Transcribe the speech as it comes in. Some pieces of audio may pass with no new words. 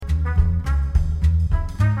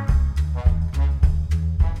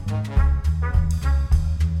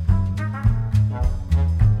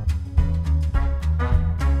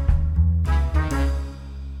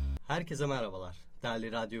Herkese merhabalar.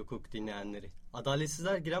 Değerli RadyoHukuk dinleyenleri.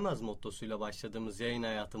 Adaletsizler giremez mottosuyla başladığımız yayın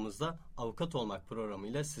hayatımızda Avukat Olmak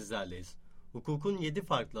programıyla sizlerleyiz. Hukukun 7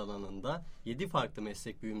 farklı alanında 7 farklı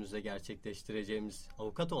meslek büyüğümüzle gerçekleştireceğimiz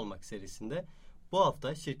Avukat Olmak serisinde bu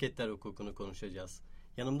hafta şirketler hukukunu konuşacağız.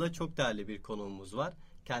 Yanımda çok değerli bir konuğumuz var.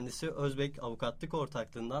 Kendisi Özbek Avukatlık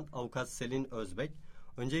Ortaklığından Avukat Selin Özbek.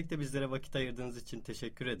 Öncelikle bizlere vakit ayırdığınız için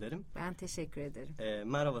teşekkür ederim. Ben teşekkür ederim.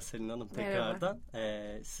 Merhaba Selin Hanım tekrardan.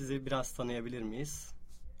 Sizi biraz tanıyabilir miyiz?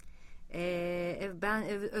 Ben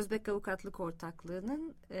Özbek Avukatlık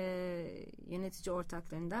Ortaklığı'nın yönetici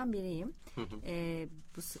ortaklarından biriyim.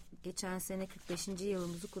 Bu geçen sene 45.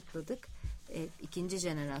 yılımızı kutladık. İkinci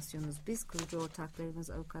jenerasyonuz biz. Kurucu ortaklarımız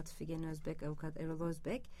Avukat Figen Özbek, Avukat Erol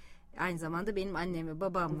Özbek. Aynı zamanda benim annem ve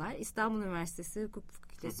babamlar. İstanbul Üniversitesi Hukuk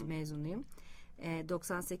Fakültesi mezunuyum.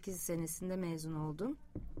 98 senesinde mezun oldum.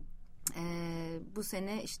 Bu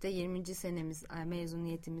sene işte 20. senemiz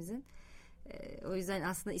mezuniyetimizin. O yüzden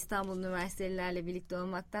aslında İstanbul Üniversitelilerle birlikte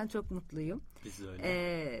olmaktan çok mutluyum. Biz de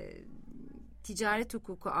öyle. Ticaret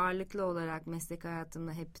hukuku ağırlıklı olarak meslek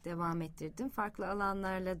hayatımda hep devam ettirdim. Farklı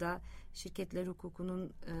alanlarla da şirketler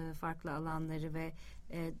hukukunun farklı alanları ve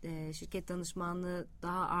şirket danışmanlığı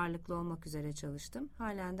daha ağırlıklı olmak üzere çalıştım.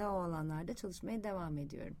 Halen de o alanlarda çalışmaya devam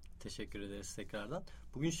ediyorum. Teşekkür ederiz tekrardan.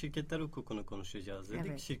 Bugün şirketler hukukunu konuşacağız dedik.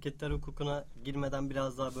 Evet. Şirketler hukukuna girmeden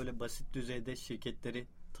biraz daha böyle basit düzeyde şirketleri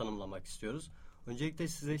tanımlamak istiyoruz. Öncelikle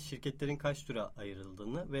size şirketlerin kaç türe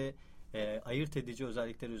ayrıldığını ve ayırt edici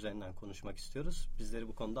özellikleri üzerinden konuşmak istiyoruz. Bizleri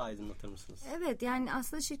bu konuda aydınlatır mısınız? Evet, yani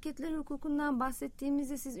aslında şirketler hukukundan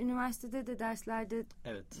bahsettiğimizde siz üniversitede de derslerde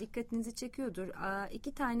dikkatinizi çekiyordur.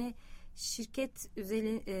 2 tane şirket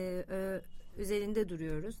üzerinde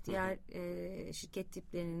duruyoruz. Diğer şirket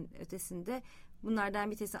tiplerinin ötesinde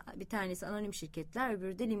bunlardan bir tanesi anonim şirketler,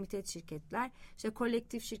 öbürü de limited şirketler. İşte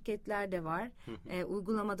kolektif şirketler de var.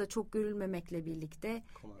 Uygulamada çok görülmemekle birlikte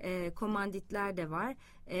komanditler de var.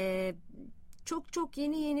 Çok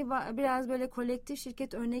yeni biraz böyle kolektif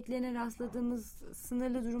şirket örneklerine rastladığımız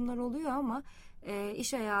sınırlı durumlar oluyor ama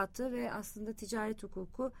iş hayatı ve aslında ticaret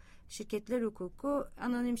hukuku, şirketler hukuku,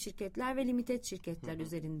 anonim şirketler ve limited şirketler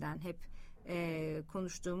üzerinden hep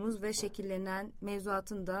konuştuğumuz ve şekillenen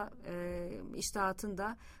mevzuatın da iştahatın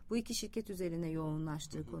da bu iki şirket üzerine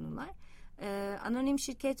yoğunlaştığı konular. Anonim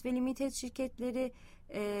şirket ve limited şirketleri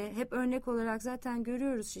hep örnek olarak zaten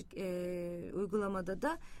görüyoruz uygulamada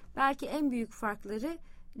da. Belki en büyük farkları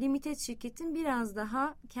limited şirketin biraz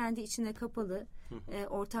daha kendi içine kapalı,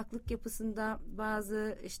 ortaklık yapısında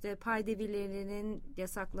bazı işte pay devirlerinin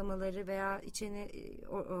yasaklamaları veya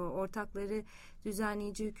ortakları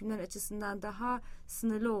düzenleyici hükümler açısından daha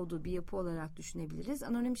sınırlı olduğu bir yapı olarak düşünebiliriz.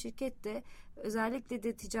 Anonim şirket de özellikle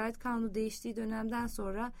de ticaret kanunu değiştiği dönemden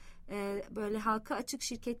sonra böyle halka açık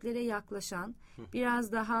şirketlere yaklaşan,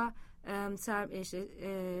 biraz daha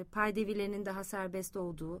pay devirlerinin daha serbest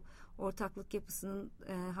olduğu, ortaklık yapısının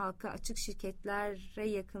halka açık şirketlere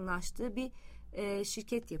yakınlaştığı bir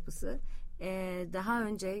şirket yapısı. Daha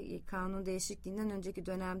önce kanun değişikliğinden önceki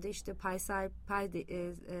dönemde işte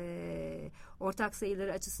ortak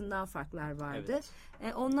sayıları açısından farklar vardı.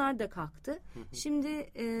 Evet. Onlar da kalktı. Şimdi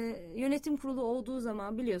yönetim kurulu olduğu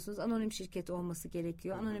zaman biliyorsunuz anonim şirket olması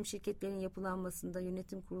gerekiyor. Anonim şirketlerin yapılanmasında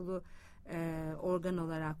yönetim kurulu organ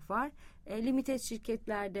olarak var. Limited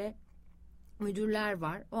şirketlerde müdürler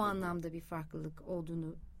var. O anlamda bir farklılık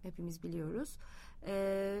olduğunu hepimiz biliyoruz.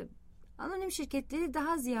 Anonim şirketleri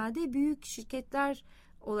daha ziyade büyük şirketler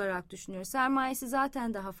olarak düşünüyoruz. Sermayesi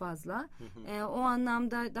zaten daha fazla. O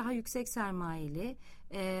anlamda daha yüksek sermayeli.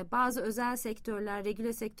 Bazı özel sektörler,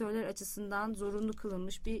 regüle sektörler açısından zorunlu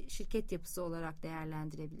kılınmış bir şirket yapısı olarak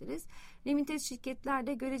değerlendirebiliriz. Limited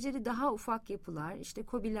şirketlerde göreceli daha ufak yapılar, işte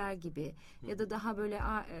KOBİ'ler gibi ya da daha böyle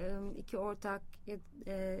 2 ortak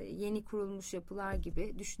yeni kurulmuş yapılar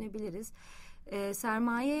gibi düşünebiliriz.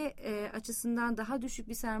 Sermaye açısından daha düşük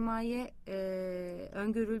bir sermaye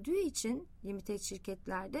öngörüldüğü için limited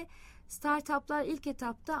şirketlerde startuplar ilk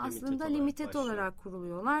etapta aslında limited olarak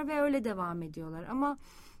kuruluyorlar ve öyle devam ediyorlar. Ama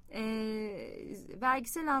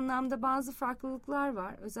vergisel anlamda bazı farklılıklar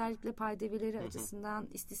var. Özellikle pay devirleri açısından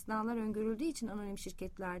istisnalar öngörüldüğü için anonim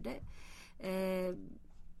şirketlerde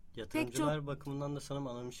yatırımcılar bakımından da sanırım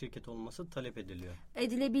anonim şirket olması talep ediliyor.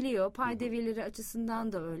 Edilebiliyor. Pay devirleri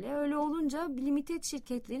açısından da öyle. Öyle olunca limited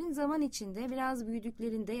şirketlerin zaman içinde biraz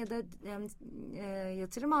büyüdüklerinde ya da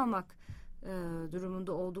yatırım almak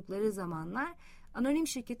durumunda oldukları zamanlar anonim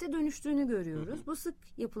şirkete dönüştüğünü görüyoruz. Bu sık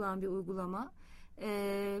yapılan bir uygulama.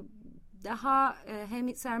 daha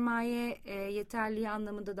hem sermaye yeterliği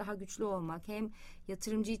anlamında daha güçlü olmak, hem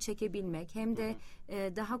yatırımcıyı çekebilmek, hem de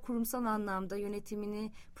daha kurumsal anlamda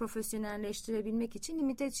yönetimini profesyonelleştirebilmek için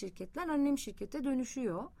limited şirketler anonim şirkete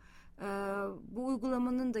dönüşüyor. Bu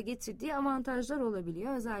uygulamanın da getirdiği avantajlar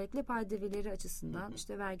olabiliyor. Özellikle paydevileri açısından,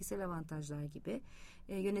 işte vergisel avantajlar gibi,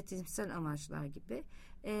 yönetimsel amaçlar gibi.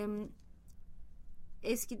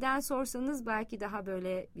 Eskiden sorsanız belki daha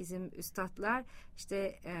böyle bizim üstadlar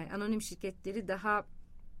işte anonim şirketleri daha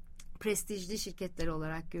prestijli şirketler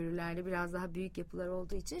olarak görürlerdi. Biraz daha büyük yapılar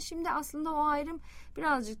olduğu için. Şimdi aslında o ayrım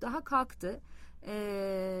birazcık daha kalktı.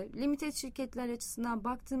 Limited şirketler açısından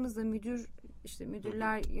baktığımızda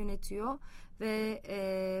müdürler yönetiyor ve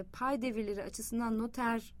pay devirleri açısından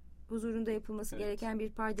noter huzurunda yapılması gereken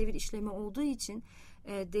bir pay devir işlemi olduğu için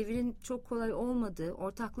devirin çok kolay olmadığı,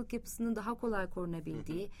 ortaklık yapısının daha kolay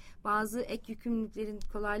korunabildiği, bazı ek yükümlülüklerin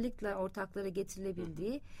kolaylıkla ortaklara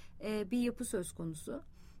getirilebildiği bir yapı söz konusu.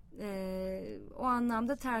 O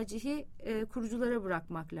anlamda tercihi kuruculara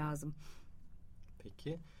bırakmak lazım.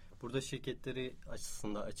 Peki. Burada şirketleri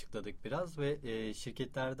açısından açıkladık biraz ve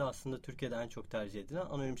şirketlerde aslında Türkiye'de en çok tercih edilen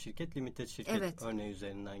anonim şirket, limited şirket örneği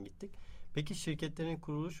üzerinden gittik. Peki şirketlerin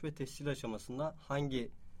kuruluş ve tescil aşamasında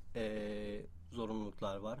hangi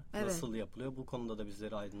zorunluluklar var? Evet. Nasıl yapılıyor? Bu konuda da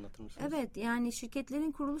bizleri aydınlatır mısınız? Evet, yani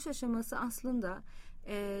şirketlerin kuruluş aşaması aslında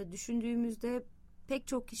düşündüğümüzde pek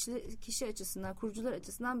çok kişi açısından, kurucular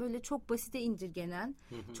açısından böyle çok basite indirgenen,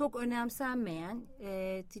 çok önemsenmeyen,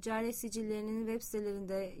 ticaret sicillerinin web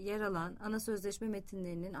sitelerinde yer alan ana sözleşme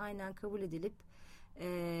metinlerinin aynen kabul edilip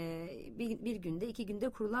bir günde, 2 günde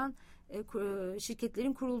kurulan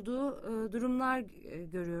şirketlerin kurulduğu durumlar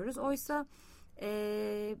görüyoruz. Oysa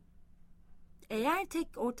eğer tek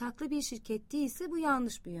ortaklı bir şirket değilse bu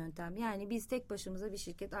yanlış bir yöntem. Yani biz tek başımıza bir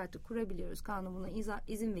şirket artık kurabiliyoruz. Kanun buna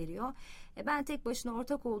izin veriyor. Ben tek başına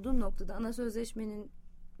ortak olduğum noktada ana sözleşmenin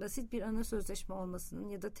basit bir ana sözleşme olmasının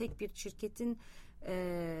ya da tek bir şirketin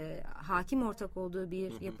hakim ortak olduğu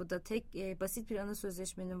bir yapıda basit bir ana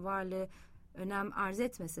sözleşmenin varlığı önem arz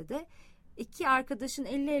etmese de iki arkadaşın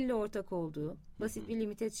 50-50 ortak olduğu basit bir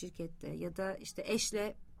limited şirkette ya da işte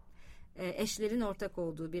eşlerin ortak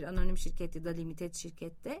olduğu bir anonim şirket ya da limited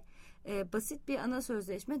şirkette basit bir ana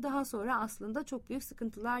sözleşme daha sonra aslında çok büyük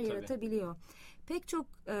sıkıntılar yaratabiliyor. Pek çok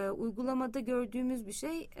uygulamada gördüğümüz bir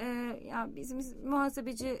şey, ya bizim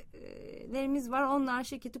muhasebecilerimiz var, onlar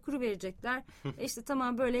şirketi kuruverecekler. İşte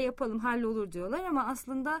tamam böyle yapalım, hallolur diyorlar ama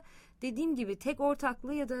aslında dediğim gibi tek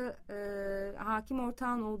ortaklı ya da hakim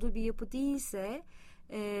ortağın olduğu bir yapı değilse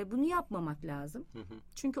bunu yapmamak lazım.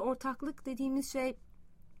 Çünkü ortaklık dediğimiz şey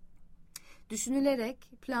düşünülerek,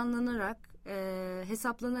 planlanarak,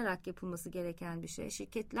 hesaplanarak yapılması gereken bir şey.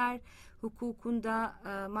 Şirketler hukukunda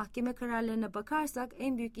mahkeme kararlarına bakarsak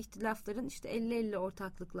en büyük ihtilafların işte 50-50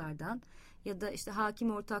 ortaklıklardan ya da işte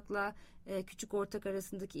hakim ortakla küçük ortak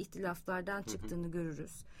arasındaki ihtilaflardan çıktığını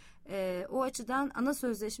görürüz. O açıdan ana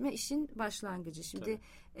sözleşme işin başlangıcı. Şimdi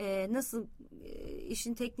nasıl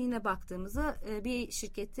işin tekniğine baktığımızda bir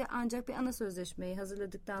şirketi ancak bir ana sözleşmeyi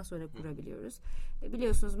hazırladıktan sonra kurabiliyoruz.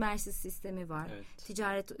 Biliyorsunuz mersiz sistemi var. Evet.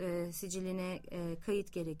 Ticaret siciline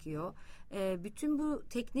kayıt gerekiyor. Bütün bu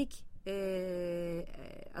teknik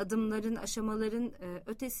adımların, aşamaların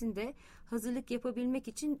ötesinde hazırlık yapabilmek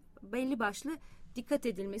için belli başlı dikkat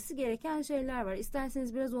edilmesi gereken şeyler var.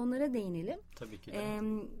 İsterseniz biraz onlara değinelim. Tabii ki de.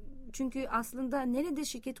 Çünkü aslında nerede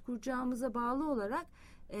şirket kuracağımıza bağlı olarak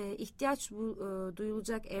ihtiyaç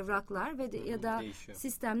duyulacak evraklar ve ya da değişiyor.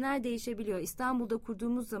 Sistemler değişebiliyor. İstanbul'da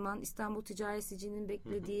kurduğumuz zaman İstanbul Ticaret Sicili'nin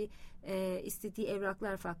beklediği, istediği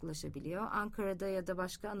evraklar farklılaşabiliyor. Ankara'da ya da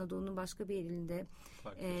başka Anadolu'nun başka bir yerinde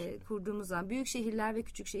kurduğumuz zaman büyük şehirler ve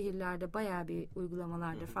küçük şehirlerde bayağı bir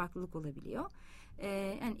uygulamalarda farklılık olabiliyor.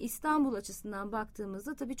 Yani İstanbul açısından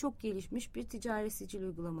baktığımızda tabii çok gelişmiş bir ticaret sicil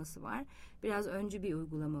uygulaması var. Biraz öncü bir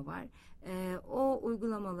uygulama var. O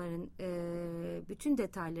uygulamaların bütün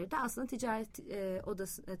detayları da aslında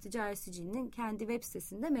ticaret sicilinin kendi web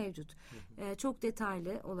sitesinde mevcut. Çok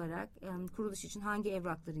detaylı olarak kuruluş için hangi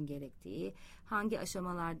evrakların gerektiği, hangi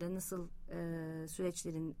aşamalarda nasıl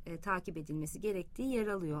süreçlerin takip edilmesi gerektiği yer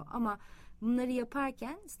alıyor. Ama bunları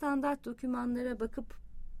yaparken standart dokümanlara bakıp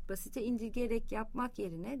basite indirgeyerek yapmak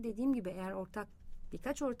yerine dediğim gibi eğer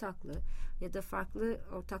birkaç ortaklı ya da farklı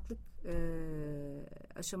ortaklık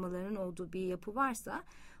aşamalarının olduğu bir yapı varsa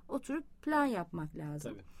oturup plan yapmak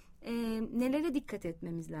lazım. Nelere dikkat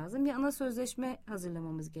etmemiz lazım? Bir ana sözleşme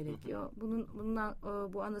hazırlamamız gerekiyor.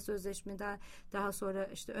 Bu ana sözleşmede daha sonra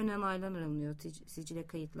işte ön onaylar alınıyor sicile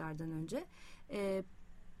kayıtlardan önce.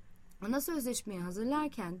 Ana sözleşmeyi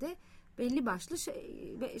hazırlarken de belli başlı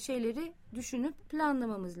şeyleri düşünüp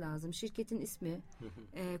planlamamız lazım. Şirketin ismi,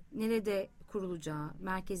 nerede kurulacağı,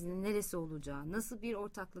 merkezinin neresi olacağı, nasıl bir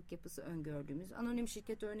ortaklık yapısı öngördüğümüz. Anonim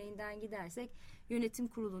şirket örneğinden gidersek yönetim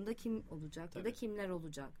kurulunda kim olacak ya da kimler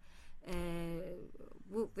olacak.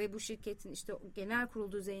 Bu şirketin işte genel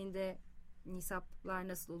kurul düzeyinde nisaplar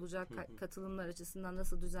nasıl olacak, katılımlar açısından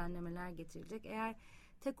nasıl düzenlemeler getirilecek. Eğer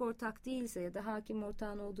tek ortak değilse ya da hakim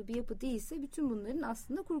ortağın olduğu bir yapı değilse bütün bunların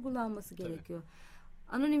aslında kurgulanması gerekiyor.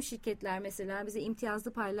 Anonim şirketler mesela bize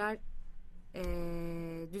imtiyazlı paylar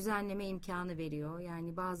düzenleme imkanı veriyor.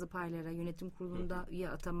 Yani bazı paylara yönetim kurulunda üye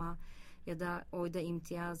atama ya da oyda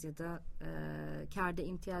imtiyaz ya da kârda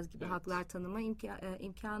imtiyaz gibi haklar tanıma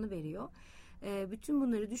imkanı veriyor. Bütün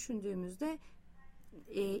bunları düşündüğümüzde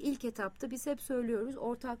ilk etapta biz hep söylüyoruz,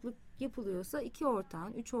 ortaklık yapılıyorsa 2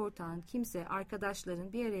 ortağın, 3 ortağın, kimse,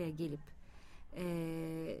 arkadaşların bir araya gelip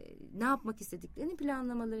ne yapmak istediklerini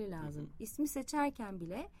planlamaları lazım. İsmi seçerken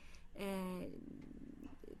bile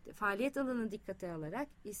faaliyet alanını dikkate alarak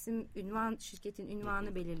isim, ünvan, şirketin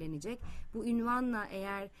ünvanı belirlenecek. Bu ünvanla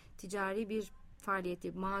eğer ticari bir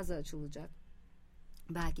faaliyeti, mağaza açılacak,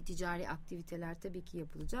 belki ticari aktiviteler tabii ki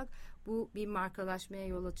yapılacak. Bu bir markalaşmaya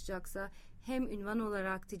yol açacaksa hem ünvan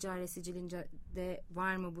olarak ticaret sicilinde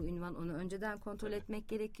var mı bu ünvan, onu önceden kontrol etmek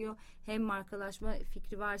gerekiyor. Hem markalaşma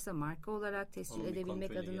fikri varsa marka olarak tescil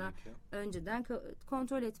edebilmek adına önceden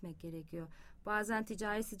kontrol etmek gerekiyor. Bazen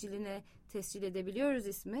ticari siciline tescil edebiliyoruz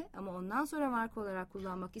ismi ama ondan sonra marka olarak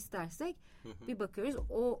kullanmak istersek bir bakıyoruz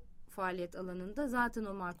o faaliyet alanında zaten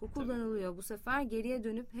o marka kullanılıyor. Bu sefer geriye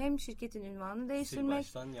dönüp hem şirketin ünvanını değiştirmek,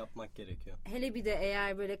 baştan yapmak gerekiyor. Hele bir de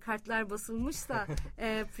eğer böyle kartlar basılmışsa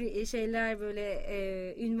şeyler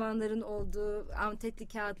böyle ünvanların olduğu antetli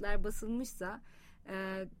kağıtlar basılmışsa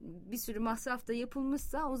bir sürü masraf da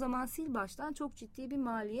yapılmışsa o zaman sil baştan çok ciddi bir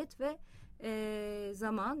maliyet ve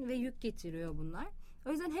zaman ve yük getiriyor bunlar.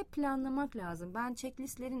 O yüzden hep planlamak lazım. Ben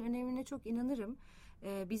checklistlerin önemine çok inanırım.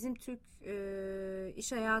 Bizim Türk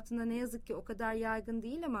iş hayatında ne yazık ki o kadar yaygın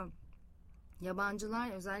değil ama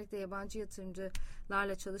yabancılar, özellikle yabancı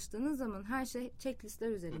yatırımcılarla çalıştığınız zaman her şey checklistler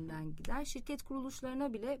üzerinden gider. Şirket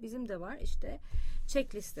kuruluşlarına bile bizim de var işte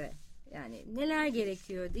checkliste. Yani neler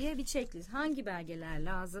gerekiyor diye bir checklist. Hangi belgeler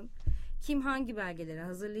lazım? Kim hangi belgeleri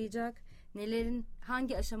hazırlayacak? Nelerin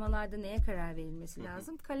hangi aşamalarda neye karar verilmesi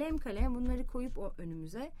lazım? Kalem kalem bunları koyup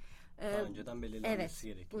önümüze. Önceden belirlenmesi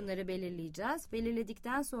gerekiyor. Bunları belirleyeceğiz.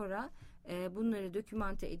 Belirledikten sonra bunları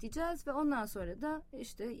dokümante edeceğiz ve ondan sonra da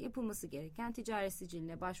işte yapılması gereken ticaret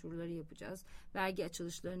siciline başvuruları yapacağız. Vergi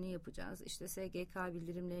açılışlarını yapacağız. İşte SGK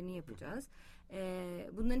bildirimlerini yapacağız.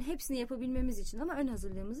 Bunların hepsini yapabilmemiz için ama ön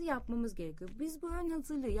hazırlığımızı yapmamız gerekiyor. Biz bu ön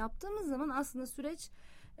hazırlığı yaptığımız zaman aslında süreç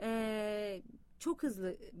çok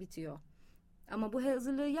hızlı bitiyor. Ama bu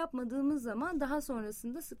hazırlığı yapmadığımız zaman daha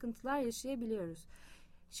sonrasında sıkıntılar yaşayabiliyoruz.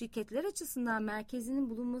 Şirketler açısından merkezinin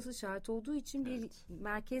bulunması şart olduğu için bir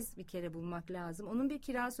merkez bir kere bulmak lazım. Onun bir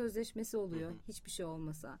kira sözleşmesi oluyor. Hiçbir şey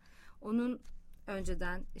olmasa. Onun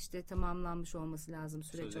önceden işte tamamlanmış olması lazım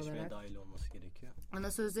süreç olarak. Sözleşmeye dahil olması gerekiyor.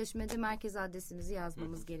 Ana sözleşmede merkez adresimizi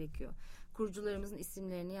yazmamız gerekiyor. Kurucularımızın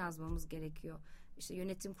isimlerini yazmamız gerekiyor. İşte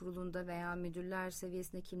yönetim kurulunda veya müdürler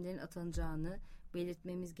seviyesinde kimlerin atanacağını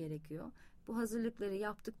belirtmemiz gerekiyor. Bu hazırlıkları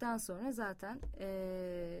yaptıktan sonra zaten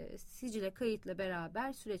sicile kayıtla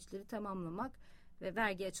beraber süreçleri tamamlamak ve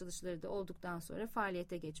vergi açılışları da olduktan sonra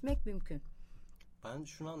faaliyete geçmek mümkün. Ben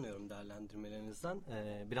şunu anlıyorum değerlendirmelerinizden.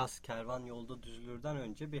 Biraz kervan yolda düzülürden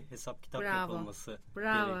önce bir hesap kitap yapılması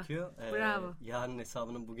gerekiyor. Bravo. Yarın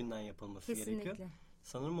hesabının bugünden yapılması gerekiyor.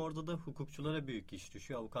 Sanırım orada da hukukçulara büyük iş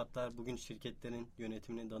düşüyor. Avukatlar bugün şirketlerin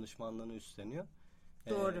yönetimini, danışmanlığını üstleniyor.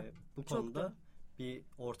 Doğru. Bu konuda bir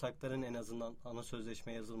ortakların en azından ana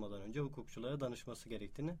sözleşme yazılmadan önce hukukçulara danışması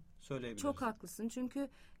gerektiğini söyleyebiliriz. Çok haklısın. Çünkü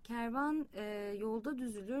kervan yolda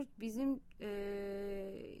düzülür. Bizim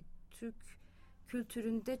Türk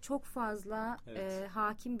kültüründe çok fazla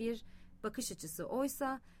hakim bir bakış açısı.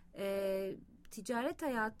 Oysa ticaret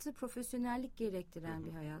hayatı profesyonellik gerektiren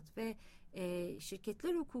bir hayat ve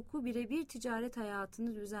şirketler hukuku birebir ticaret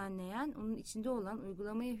hayatını düzenleyen, onun içinde olan,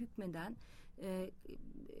 uygulamaya hükmeden,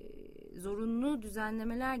 zorunlu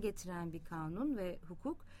düzenlemeler getiren bir kanun ve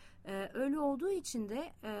hukuk. Öyle olduğu için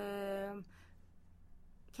de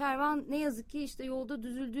kervan ne yazık ki işte yolda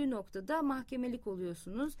düzüldüğü noktada mahkemelik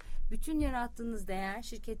oluyorsunuz. Bütün yarattığınız değer,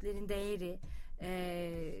 şirketlerin değeri,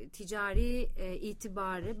 ticari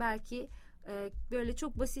itibarı belki böyle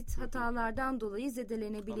çok basit hatalardan dolayı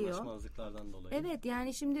zedelenebiliyor. Anlaşmazlıklardan dolayı. Evet,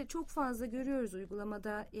 yani şimdi çok fazla görüyoruz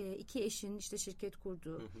uygulamada iki eşin işte şirket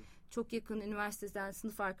kurduğu, çok yakın üniversiteden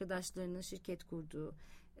sınıf arkadaşlarının şirket kurduğu,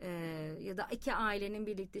 ya da iki ailenin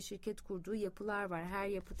birlikte şirket kurduğu yapılar var. Her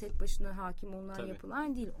yapı tek başına hakim olunan Tabii.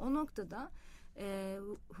 yapılar değil. O noktada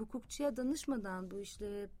hukukçuya danışmadan bu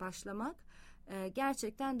işlere başlamak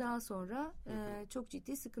gerçekten daha sonra çok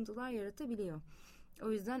ciddi sıkıntılar yaratabiliyor.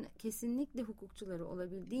 O yüzden kesinlikle hukukçuları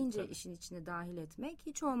olabildiğince işin içine dahil etmek,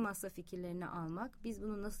 hiç olmazsa fikirlerini almak, biz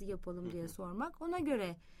bunu nasıl yapalım diye sormak, ona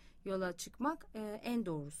göre yola çıkmak en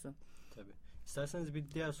doğrusu. Tabii. İsterseniz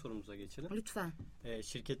bir diğer sorumuza geçelim. Lütfen.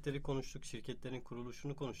 Şirketleri konuştuk, şirketlerin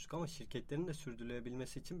kuruluşunu konuştuk ama şirketlerin de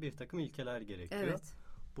sürdürülebilmesi için bir takım ilkeler gerekiyor. Evet.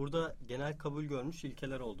 Burada genel kabul görmüş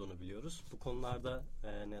ilkeler olduğunu biliyoruz. Bu konularda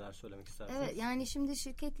neler söylemek istersiniz? Evet, yani şimdi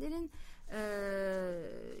şirketlerin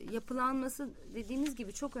yapılanması dediğimiz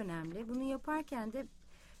gibi çok önemli. Bunu yaparken de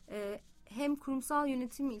hem kurumsal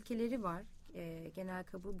yönetim ilkeleri var. Genel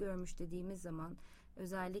kabul görmüş dediğimiz zaman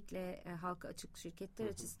özellikle halka açık şirketler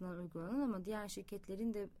açısından uygulanan ama diğer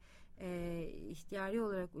şirketlerin de ihtiyari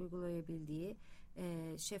olarak uygulayabildiği,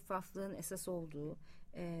 şeffaflığın esas olduğu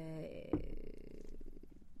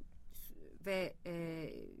ve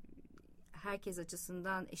herkes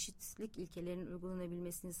açısından eşitlik ilkelerinin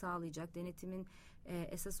uygulanabilmesini sağlayacak, denetimin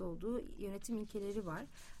esas olduğu yönetim ilkeleri var.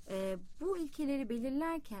 Bu ilkeleri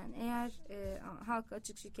belirlerken eğer halka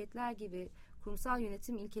açık şirketler gibi kurumsal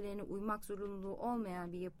yönetim ilkelerine uymak zorunluluğu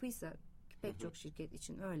olmayan bir yapıysa, pek çok şirket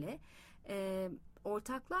için öyle,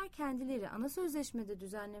 ortaklar kendileri ana sözleşmede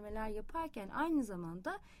düzenlemeler yaparken aynı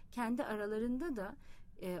zamanda kendi aralarında da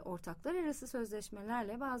ortaklar arası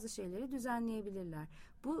sözleşmelerle bazı şeyleri düzenleyebilirler.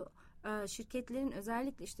 Bu şirketlerin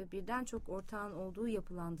özellikle işte birden çok ortağın olduğu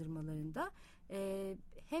yapılandırmalarında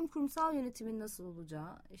hem kurumsal yönetimin nasıl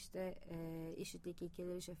olacağı, işte eşitlik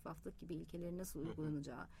ilkeleri, şeffaflık gibi ilkelerin nasıl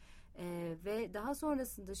uygulanacağı ve daha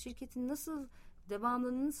sonrasında şirketin nasıl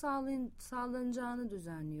devamlılığının sağlanacağını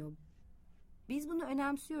düzenliyor. Biz bunu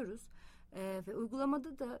önemsiyoruz ve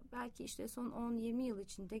uygulamada da belki işte son 10-20 yıl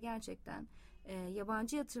içinde gerçekten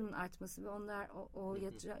yabancı yatırımın artması ve onlar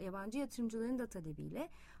yabancı yatırımcıların da talebiyle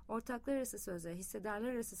ortaklar arası sözleşmeler,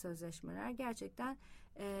 hissedarlar arası sözleşmeler gerçekten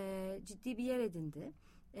ciddi bir yer edindi.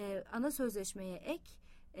 Ana sözleşmeye ek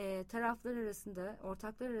taraflar arasında,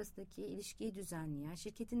 ortaklar arasındaki ilişkiyi düzenleyen,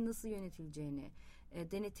 şirketin nasıl yönetileceğini,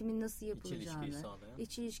 denetimin nasıl yapılacağını,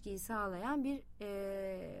 iç ilişkiyi sağlayan bir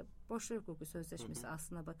borçlar hukuku sözleşmesi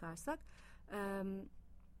aslına bakarsak.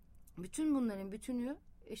 Bütün bunların bütünü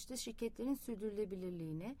işte şirketlerin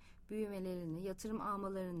sürdürülebilirliğini, büyümelerini, yatırım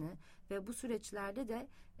almalarını ve bu süreçlerde de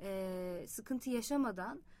sıkıntı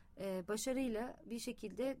yaşamadan başarıyla bir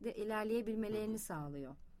şekilde de ilerleyebilmelerini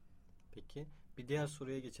sağlıyor. Peki bir diğer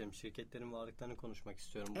soruya geçelim. Şirketlerin varlıklarını konuşmak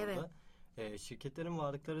istiyorum burada. Evet. Şirketlerin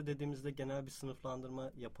varlıkları dediğimizde genel bir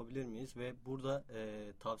sınıflandırma yapabilir miyiz ve burada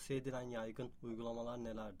tavsiye edilen yaygın uygulamalar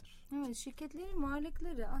nelerdir? Evet, şirketlerin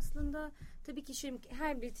varlıkları aslında tabii ki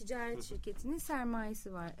her bir ticaret şirketinin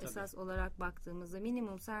sermayesi var. Tabii. Esas olarak baktığımızda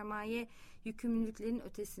minimum sermaye yükümlülüklerinin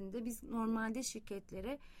ötesinde biz normalde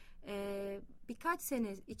şirketlere birkaç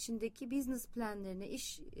sene içindeki business planlarına,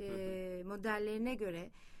 iş modellerine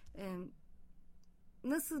göre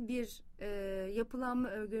nasıl bir yapılanma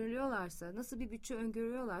öngörüyorlarsa, nasıl bir bütçe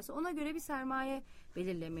öngörüyorlarsa ona göre bir sermaye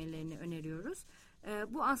belirlemelerini öneriyoruz.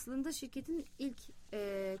 Bu aslında şirketin ilk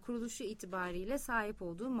kuruluşu itibariyle sahip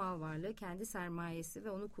olduğu mal varlığı, kendi sermayesi ve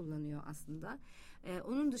onu kullanıyor aslında.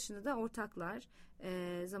 Onun dışında da ortaklar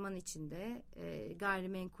zaman içinde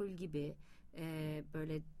gayrimenkul gibi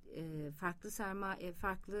böyle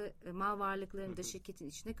farklı mal varlıklarını da şirketin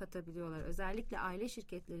içine katabiliyorlar. Özellikle aile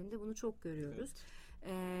şirketlerinde bunu çok görüyoruz. Evet.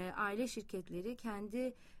 Aile şirketleri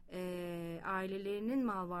kendi ailelerinin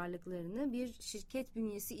mal varlıklarını bir şirket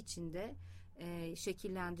bünyesi içinde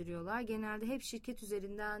şekillendiriyorlar. Genelde hep şirket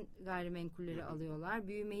üzerinden gayrimenkulleri alıyorlar.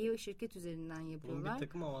 Büyümeyi şirket üzerinden yapıyorlar. Bunun bir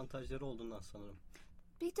takım avantajları olduğundan sanırım.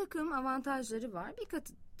 Bir takım avantajları var. Bir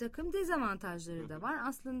takım dezavantajları da var.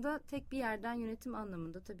 Aslında tek bir yerden yönetim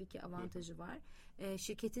anlamında tabii ki avantajı var.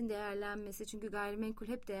 Şirketin değerlenmesi, çünkü gayrimenkul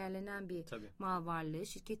hep değerlenen bir mal varlığı.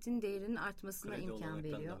 Şirketin değerinin artmasına kredi imkan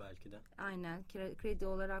veriyor. Belki de. Aynen, kredi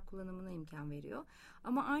olarak kullanımına imkan veriyor.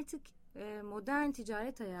 Ama artık modern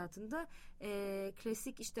ticaret hayatında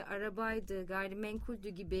klasik işte arabaydı, gayrimenkuldü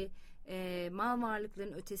gibi mal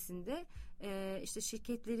varlıkların ötesinde işte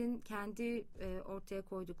şirketlerin kendi ortaya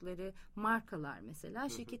koydukları markalar mesela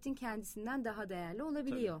şirketin kendisinden daha değerli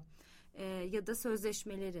olabiliyor. Ya da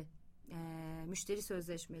sözleşmeleri. müşteri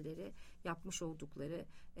sözleşmeleri yapmış oldukları,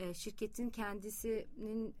 şirketin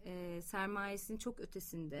kendisinin sermayesinin çok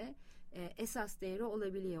ötesinde esas değeri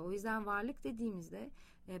olabiliyor. O yüzden varlık dediğimizde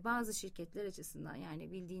bazı şirketler açısından,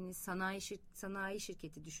 yani bildiğiniz sanayi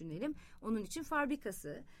şirketi düşünelim. Onun için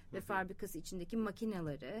fabrikası ve fabrikası içindeki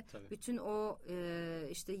makineleri, bütün o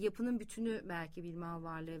işte yapının bütünü belki bir mal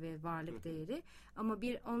varlığı ve varlık değeri. Ama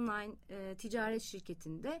bir online ticaret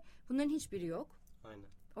şirketinde bunların hiçbiri yok. Aynen.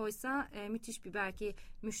 Oysa müthiş bir belki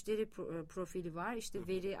müşteri profili var. İşte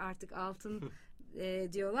veri, artık altın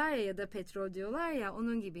diyorlar ya da petrol diyorlar ya,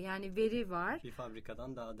 onun gibi. Yani veri var. Bir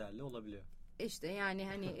fabrikadan daha değerli olabiliyor. İşte yani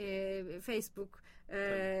hani Facebook,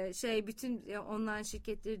 bütün online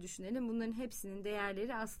şirketleri düşünelim. Bunların hepsinin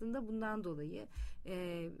değerleri aslında bundan dolayı.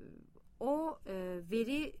 O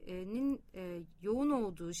verinin yoğun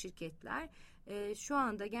olduğu şirketler şu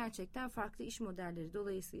anda gerçekten farklı iş modelleri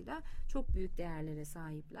dolayısıyla çok büyük değerlere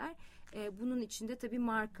sahipler. Bunun içinde tabii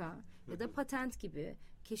marka ya da patent gibi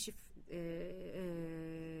keşif,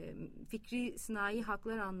 fikri sınai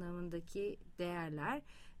haklar anlamındaki değerler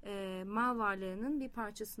mal varlığının bir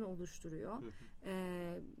parçasını oluşturuyor.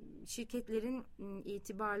 Şirketlerin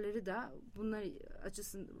itibarları da bunlar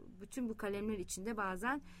açısından bütün bu kalemler içinde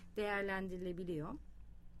bazen değerlendirilebiliyor.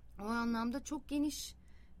 O anlamda çok geniş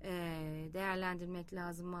değerlendirmek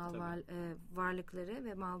lazım varlıkları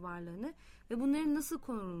ve mal varlığını ve bunların nasıl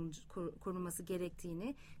korunması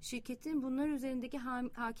gerektiğini, şirketin bunlar üzerindeki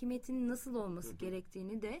hakimiyetinin nasıl olması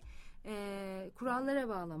gerektiğini de kurallara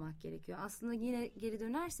bağlamak gerekiyor. Aslında yine geri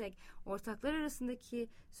dönersek ortaklar arasındaki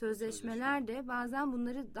sözleşmeler de bazen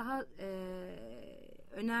bunları daha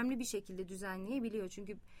önemli bir şekilde düzenleyebiliyor.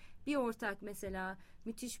 Çünkü bir ortak mesela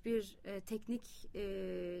müthiş bir teknik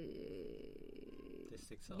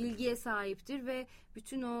bilgiye sahiptir ve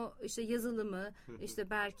bütün o işte yazılımı, işte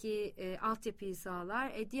belki altyapıyı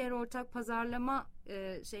sağlar. Diğer ortak pazarlama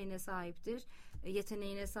şeyine sahiptir,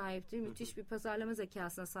 yeteneğine sahiptir, müthiş bir pazarlama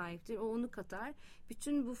zekasına sahiptir. O onu katar.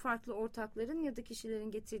 Bütün bu farklı ortakların ya da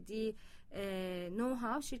kişilerin getirdiği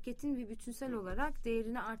know-how şirketin bir bütünsel olarak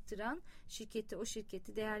değerini arttıran, o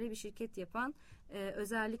şirketi değerli bir şirket yapan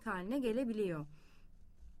özellik haline gelebiliyor.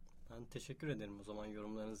 Ben teşekkür ederim o zaman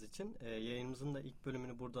yorumlarınız için. Yayınımızın da ilk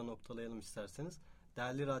bölümünü burada noktalayalım isterseniz.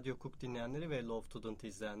 Değerli RadyoHukuk dinleyenleri ve Law Student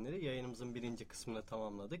izleyenleri, yayınımızın birinci kısmını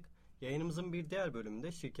tamamladık. Yayınımızın bir diğer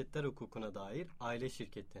bölümünde şirketler hukukuna dair aile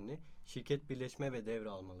şirketlerini, şirket birleşme ve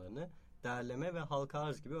devralmalarını, değerleme ve halka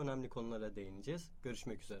arz gibi önemli konulara değineceğiz.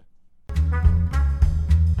 Görüşmek üzere.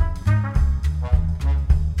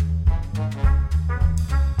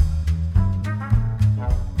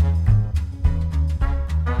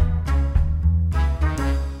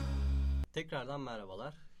 Tekrardan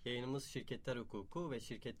merhabalar. Yayınımız şirketler hukuku ve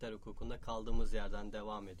şirketler hukukunda kaldığımız yerden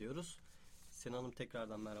devam ediyoruz. Sinan Hanım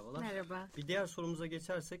tekrardan merhabalar. Merhaba. Bir diğer sorumuza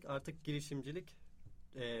geçersek, artık girişimcilik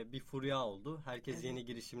bir furya oldu. Herkes yeni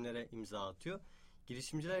girişimlere imza atıyor.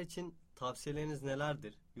 Girişimciler için tavsiyeleriniz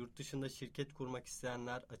nelerdir? Yurt dışında şirket kurmak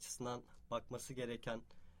isteyenler açısından bakması gereken,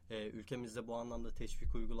 ülkemizde bu anlamda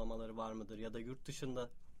teşvik uygulamaları var mıdır? Ya da yurt dışında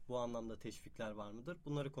bu anlamda teşvikler var mıdır?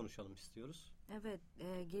 Bunları konuşalım istiyoruz. Evet,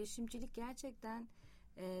 girişimcilik gerçekten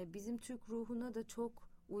bizim Türk ruhuna da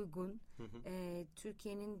çok uygun.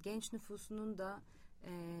 Türkiye'nin genç nüfusunun da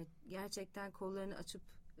gerçekten kollarını açıp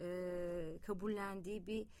kabullendiği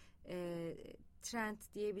bir trend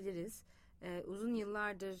diyebiliriz. Uzun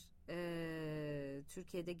yıllardır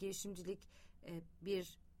Türkiye'de girişimcilik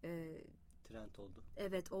bir trend oldu.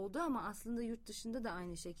 Evet, oldu ama aslında yurt dışında da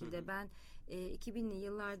aynı şekilde. Ben 2000'li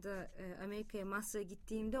yıllarda Amerika'ya master'a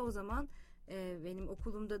gittiğimde, o zaman benim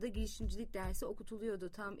okulumda da girişimcilik dersi okutuluyordu.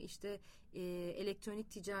 Tam işte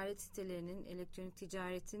elektronik ticaret sitelerinin, elektronik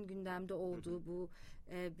ticaretin gündemde olduğu bu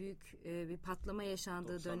büyük bir patlama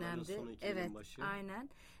yaşandığı dönemde. Evet, başı. Aynen.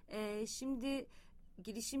 Şimdi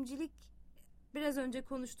girişimcilik, biraz önce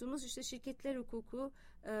konuştuğumuz işte şirketler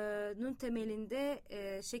hukukunun temelinde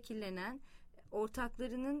şekillenen,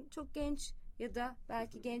 ortaklarının çok genç ya da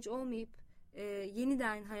belki genç olmayıp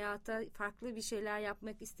yeniden hayata farklı bir şeyler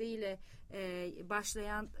yapmak isteğiyle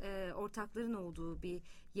başlayan ortakların olduğu bir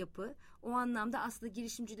yapı. O anlamda aslında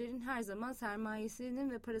girişimcilerin her zaman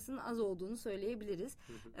sermayesinin ve parasının az olduğunu söyleyebiliriz.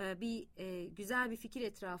 Güzel bir fikir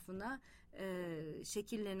etrafına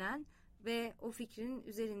şekillenen ve o fikrin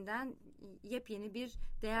üzerinden yepyeni bir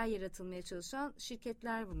değer yaratılmaya çalışan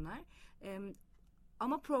şirketler bunlar.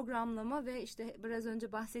 Ama programlama ve işte biraz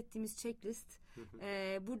önce bahsettiğimiz checklist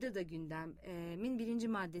burada da gündemin birinci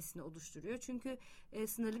maddesini oluşturuyor. Çünkü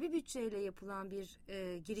sınırlı bir bütçeyle yapılan bir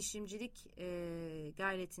girişimcilik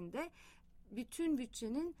gayretinde bütün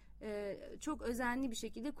bütçenin çok özenli bir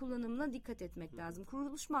şekilde kullanımına dikkat etmek lazım.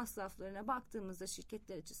 Kuruluş masraflarına baktığımızda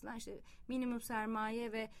şirketler açısından işte minimum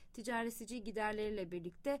sermaye ve ticari sicil giderleriyle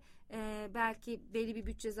birlikte belki belli bir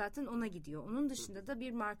bütçe zaten ona gidiyor. Onun dışında da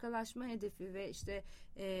bir markalaşma hedefi ve işte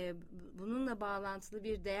bununla bağlantılı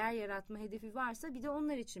bir değer yaratma hedefi varsa bir de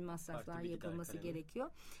onlar için masraflar yapılması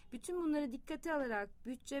gerekiyor. Bütün bunları dikkate alarak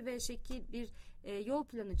bütçe ve şekil bir yol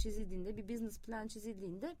planı çizildiğinde, bir business plan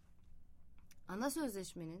çizildiğinde ana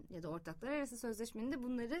sözleşmenin ya da ortaklar arası sözleşmenin de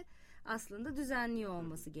bunları aslında düzenliyor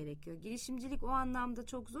olması gerekiyor. Girişimcilik o anlamda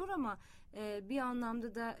çok zor ama bir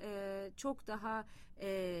anlamda da çok daha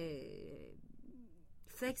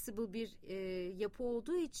flexible bir yapı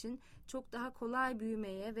olduğu için çok daha kolay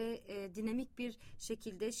büyümeye ve dinamik bir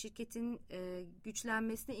şekilde şirketin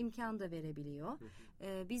güçlenmesine imkan da verebiliyor.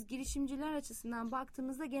 Biz girişimciler açısından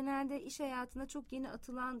baktığımızda genelde iş hayatına çok yeni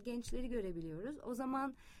atılan gençleri görebiliyoruz. O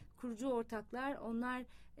zaman kurucu ortaklar onlar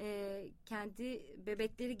kendi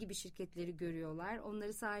bebekleri gibi şirketleri görüyorlar.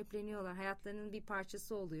 Onları sahipleniyorlar. Hayatlarının bir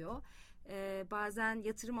parçası oluyor. Bazen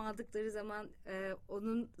yatırım aldıkları zaman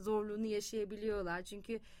onun zorluğunu yaşayabiliyorlar.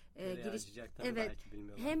 Çünkü evet,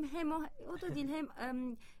 hem o da değil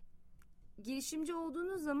hem girişimci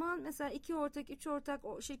olduğunuz zaman mesela 2 ortak 3 ortak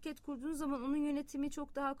şirket kurduğunuz zaman onun yönetimi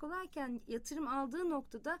çok daha kolayken yatırım aldığı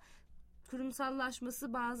noktada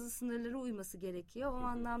kurumsallaşması, bazı sınırlara uyması gerekiyor. O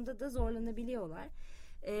anlamda da zorlanabiliyorlar.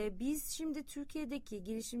 Biz şimdi Türkiye'deki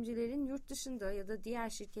girişimcilerin yurt dışında ya da diğer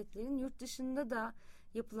şirketlerin yurt dışında da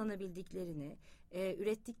yapılanabildiklerini,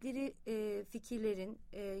 ürettikleri fikirlerin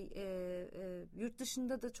yurt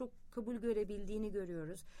dışında da çok kabul görebildiğini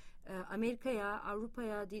görüyoruz. Amerika'ya,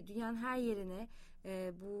 Avrupa'ya, dünyanın her yerine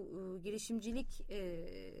bu girişimcilik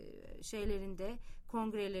şeylerinde,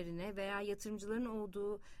 kongrelerine veya yatırımcıların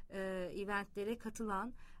olduğu eventlere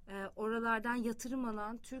katılan, oralardan yatırım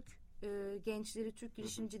alan Türk gençleri, Türk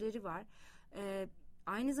girişimcileri var.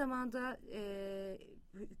 Aynı zamanda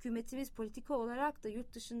hükümetimiz politika olarak da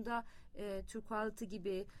yurt dışında Türk Halkı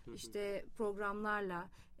gibi işte programlarla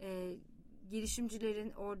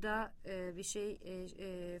girişimcilerin orada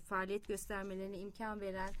bir faaliyet göstermelerine imkan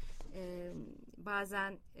veren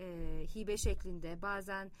bazen hibe şeklinde,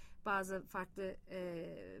 bazen bazı farklı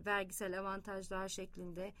vergisel avantajlar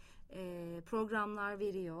şeklinde programlar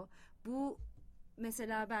veriyor. Bu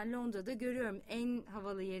mesela ben Londra'da görüyorum en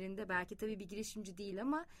havalı yerinde, belki tabii bir girişimci değil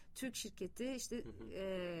ama Türk şirketi işte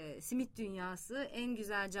simit dünyası en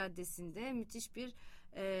güzel caddesinde müthiş bir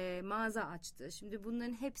mağaza açtı. Şimdi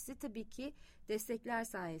bunların hepsi tabii ki destekler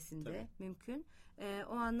sayesinde mümkün.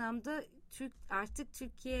 O anlamda artık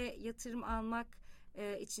Türkiye yatırım almak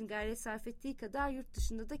için gayret sarf ettiği kadar yurt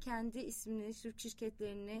dışında da kendi ismini, Türk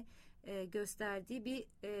şirketlerini gösterdiği bir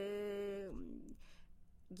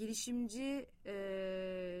girişimci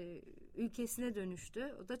ülkesine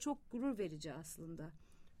dönüştü. O da çok gurur verici aslında.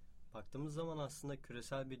 Baktığımız zaman aslında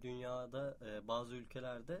küresel bir dünyada bazı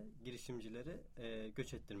ülkelerde girişimcileri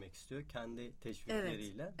göç ettirmek istiyor. Kendi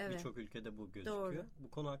teşvikleriyle. Evet. Birçok ülkede bu gözüküyor. Doğru. Bu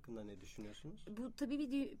konu hakkında ne düşünüyorsunuz? Bu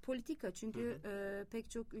tabii bir politika. Çünkü pek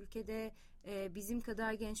çok ülkede bizim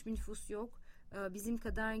kadar genç bir nüfus yok. Bizim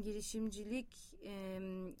kadar girişimcilik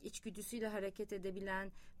içgüdüsüyle hareket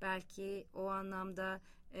edebilen, belki o anlamda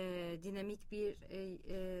dinamik bir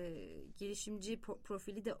girişimci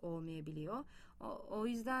profili de olmayabiliyor. O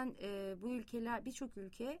yüzden bu ülkeler, birçok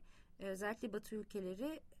ülke, özellikle Batı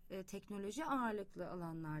ülkeleri teknoloji ağırlıklı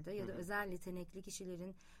alanlarda ya da özel yetenekli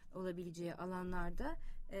kişilerin olabileceği alanlarda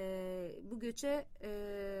bu göçe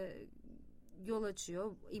yol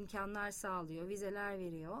açıyor, imkanlar sağlıyor, vizeler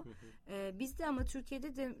veriyor. Bizde ama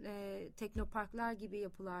Türkiye'de de teknoparklar gibi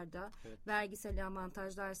yapılarda vergisel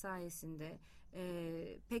avantajlar sayesinde,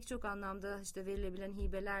 pek çok anlamda işte verilebilen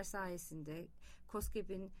hibeler sayesinde,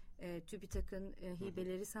 KOSGEB'in, TÜBİTAK'ın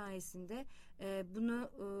hibeleri sayesinde bunu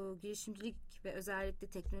girişimcilik ve özellikle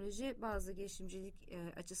teknoloji bazı girişimcilik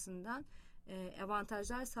açısından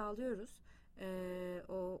avantajlar sağlıyoruz.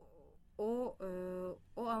 O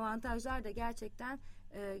avantajlar da gerçekten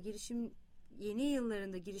yeni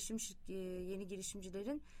yıllarında yeni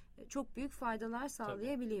girişimcilerin çok büyük faydalar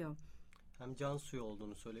sağlayabiliyor. Tabii. Hem can suyu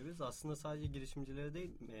olduğunu söyleyebiliriz. Aslında sadece girişimcilere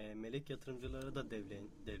değil, melek yatırımcılara da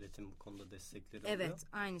devletin bu konuda destekleri oluyor. Evet,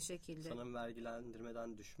 aynı şekilde. Sanırım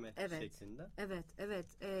vergilendirmeden düşme şeklinde.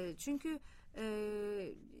 Evet. Çünkü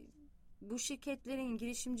bu şirketlerin,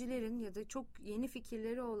 girişimcilerin ya da çok yeni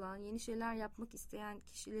fikirleri olan, yeni şeyler yapmak isteyen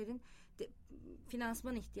kişilerin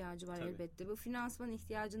finansman ihtiyacı var. Tabii. Elbette. Bu finansman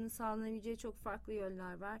ihtiyacının sağlanabileceği çok farklı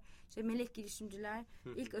yollar var. İşte melek girişimciler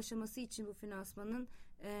ilk aşaması için bu finansmanın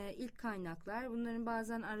ilk kaynaklar. Bunların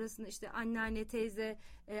bazen arasında işte anneanne, teyze,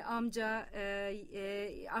 amca,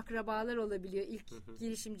 akrabalar olabiliyor ilk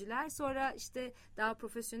girişimciler. Sonra işte daha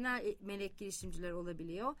profesyonel melek girişimciler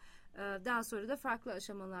olabiliyor. Daha sonra da farklı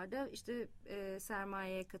aşamalarda işte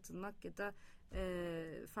sermayeye katılmak ya da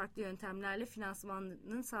farklı yöntemlerle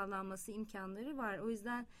finansmanın sağlanması imkanları var. O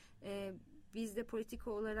yüzden biz de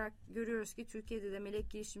politika olarak görüyoruz ki Türkiye'de de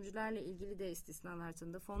melek girişimcilerle ilgili de istisnalar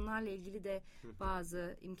tanındı. Fonlarla ilgili de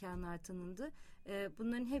bazı imkanlar tanındı.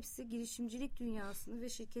 Bunların hepsi girişimcilik dünyasını ve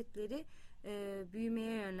şirketleri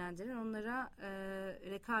büyümeye yönlendiren, onlara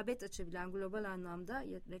rekabet açabilen, global anlamda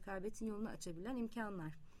rekabetin yolunu açabilen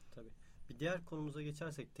imkanlar. Tabii. Bir diğer konumuza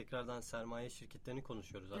geçersek tekrardan sermaye şirketlerini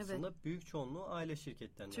konuşuyoruz aslında. Evet. Büyük çoğunluğu aile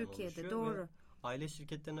şirketlerinden Türkiye'de, oluşuyor. doğru. Aile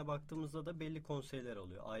şirketlerine baktığımızda da belli konseyler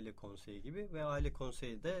oluyor. Aile konseyi gibi ve aile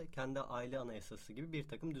konseyi de kendi aile anayasası gibi bir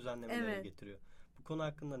takım düzenlemeler getiriyor. Bu konu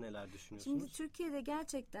hakkında neler düşünüyorsunuz? Şimdi Türkiye'de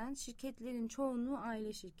gerçekten şirketlerin çoğunluğu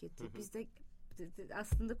aile şirketi. Bizde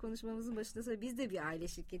aslında konuşmamızın başında söyle, biz de bir aile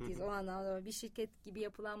şirketiyiz. O anlamda bir şirket gibi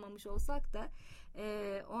yapılanmamış olsak da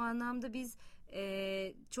o anlamda biz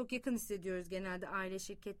çok yakın hissediyoruz genelde aile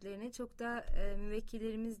şirketlerine. Çok da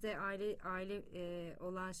müvekkillerimiz de aile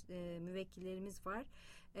olan müvekkillerimiz var.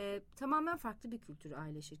 Tamamen farklı bir kültür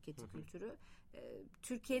aile şirketi kültürü.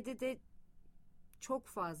 Türkiye'de de çok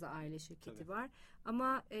fazla aile şirketi var.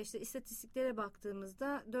 Ama işte istatistiklere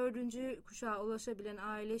baktığımızda 4. kuşağa ulaşabilen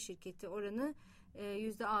aile şirketi oranı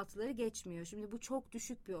 %6'ları geçmiyor. Şimdi bu çok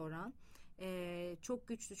düşük bir oran. Çok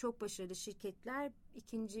güçlü, çok başarılı şirketler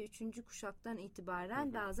 2. 3. kuşaktan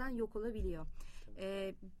itibaren bazen yok olabiliyor.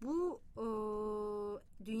 Bu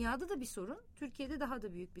dünyada da bir sorun. Türkiye'de daha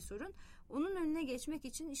da büyük bir sorun. Onun önüne geçmek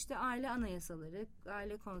için işte aile anayasaları,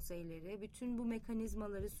 aile konseyleri, bütün bu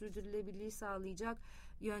mekanizmaları sürdürülebilirliği sağlayacak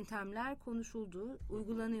yöntemler konuşuldu,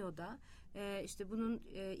 uygulanıyor da. İşte bunun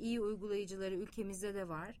iyi uygulayıcıları ülkemizde de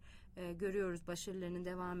var. Görüyoruz başarılarının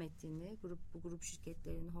devam ettiğini, bu grup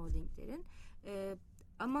şirketlerin, holdinglerin.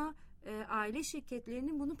 Ama aile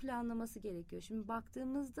şirketlerinin bunu planlaması gerekiyor. Şimdi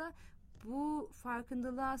baktığımızda bu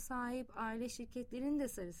farkındalığa sahip aile şirketlerinin de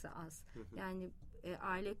sayısı az. Yani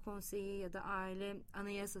aile konseyi ya da aile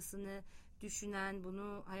anayasasını düşünen,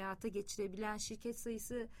 bunu hayata geçirebilen şirket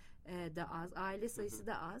sayısı da az, aile sayısı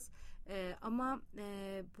da az. Ama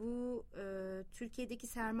bu Türkiye'deki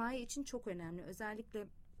sermaye için çok önemli. Özellikle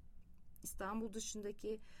İstanbul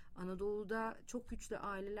dışındaki Anadolu'da çok güçlü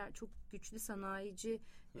aileler, çok güçlü sanayici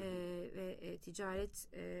ve ticaret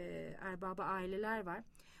erbabı aileler var.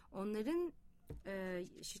 Onların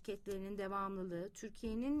şirketlerinin devamlılığı,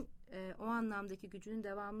 Türkiye'nin o anlamdaki gücünün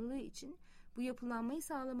devamlılığı için bu yapılanmayı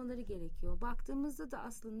sağlamaları gerekiyor. Baktığımızda da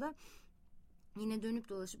aslında yine dönüp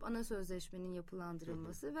dolaşıp ana sözleşmenin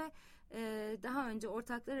yapılandırılması ve daha önce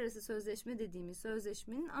ortaklar arası sözleşme dediğimiz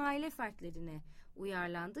sözleşmenin aile fertlerine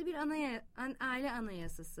uyarlandığı bir aile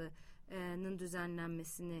anayasasının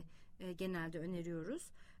düzenlenmesini genelde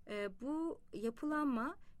öneriyoruz. Bu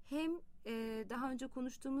yapılanma hem daha önce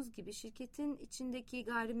konuştuğumuz gibi şirketin içindeki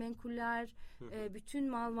gayrimenkuller, bütün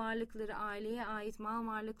mal varlıkları, aileye ait mal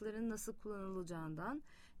varlıkların nasıl kullanılacağından,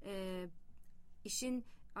 işin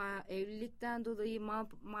evlilikten dolayı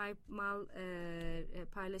mal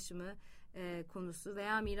paylaşımı konusu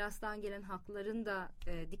veya mirastan gelen hakların da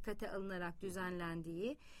dikkate alınarak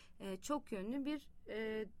düzenlendiği çok yönlü bir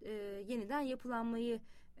yeniden yapılanmayı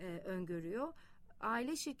öngörüyor.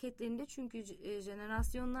 Aile şirketlerinde çünkü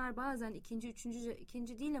jenerasyonlar bazen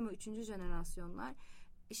ikinci değil ama 3. jenerasyonlar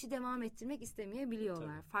işi devam ettirmek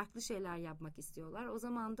istemeyebiliyorlar. Tabii. Farklı şeyler yapmak istiyorlar. O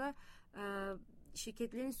zaman da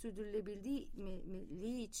şirketlerin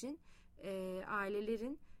sürdürülebilirliği için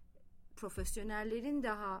ailelerin, profesyonellerin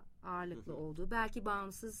daha ağırlıklı olduğu, belki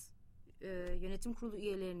bağımsız yönetim kurulu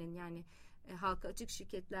üyelerinin, yani halka açık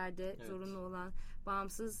şirketlerde zorunlu olan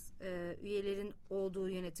bağımsız üyelerin olduğu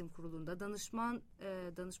yönetim kurulunda,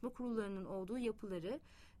 danışma kurullarının olduğu yapıları,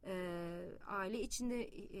 aile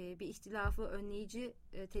içinde bir ihtilafı önleyici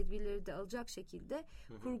tedbirleri de alacak şekilde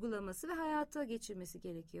kurgulaması ve hayata geçirmesi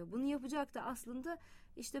gerekiyor. Bunu yapacak da aslında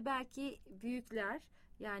işte belki büyükler,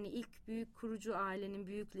 yani ilk büyük kurucu ailenin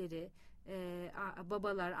büyükleri,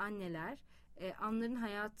 babalar, anneler, onların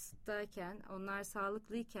hayattayken, onlar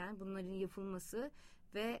sağlıklıyken bunların yapılması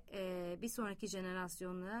ve bir sonraki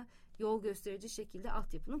jenerasyonlara yol gösterici şekilde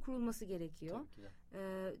altyapının kurulması gerekiyor.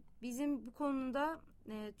 Bizim bu konuda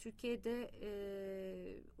Türkiye'de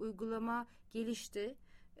uygulama gelişti.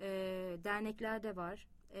 Dernekler de var.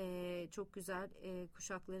 çok güzel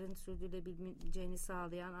kuşakların sürdürülebileceğini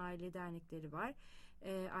sağlayan aile dernekleri var.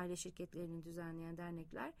 Aile şirketlerini düzenleyen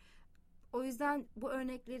dernekler. O yüzden bu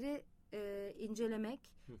örnekleri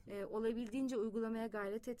incelemek, olabildiğince uygulamaya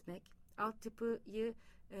gayret etmek, altyapıyı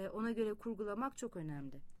ona göre kurgulamak çok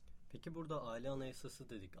önemli. Peki burada aile anayasası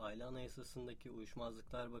dedik. Aile anayasasındaki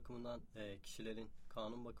uyuşmazlıklar bakımından kişilerin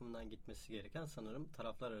kanun bakımından gitmesi gereken sanırım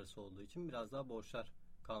taraflar arası olduğu için biraz daha borçlar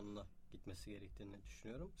kanuna gitmesi gerektiğini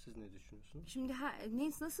düşünüyorum. Siz ne düşünüyorsunuz? Şimdi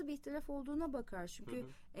nasıl bir ihtilaf olduğuna bakar. Çünkü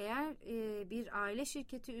eğer bir aile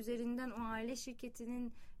şirketi üzerinden o aile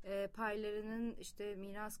şirketinin paylarının işte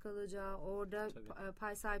miras kalacağı, orada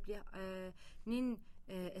pay sahipliğinin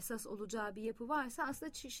esas olacağı bir yapı varsa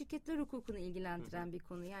aslında şirketler hukukunu ilgilendiren bir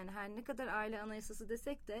konu. Yani her ne kadar aile anayasası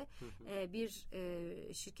desek de bir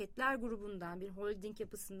şirketler grubundan, bir holding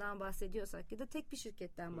yapısından bahsediyorsak ya da tek bir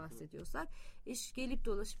şirketten bahsediyorsak iş gelip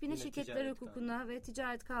dolaşıp yine şirketler hukukuna ve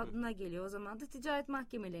ticaret kanununa geliyor. O zaman da ticaret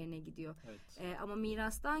mahkemelerine gidiyor. Evet. Ama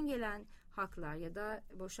mirastan gelen haklar ya da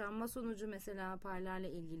boşanma sonucu mesela paylarla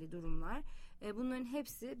ilgili durumlar, bunların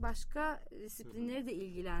hepsi başka disiplinleri de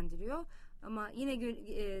ilgilendiriyor. Ama yine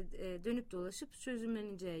dönüp dolaşıp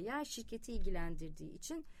çözümleneceği yer şirketi ilgilendirdiği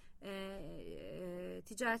için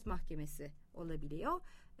ticaret mahkemesi olabiliyor.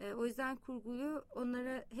 O yüzden kurguyu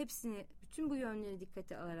onlara hepsini, bütün bu yönleri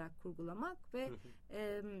dikkate alarak kurgulamak ve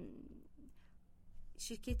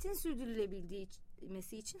şirketin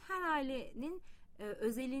sürdürülebilmesi için her ailenin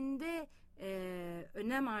özelinde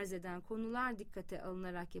önem arz eden konular dikkate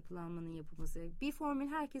alınarak yapılanmanın yapılması. Bir formül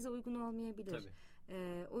herkese uygun olmayabilir. Tabii.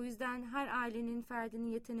 O yüzden her ailenin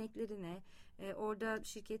ferdinin yeteneklerine, orada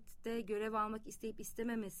şirkette görev almak isteyip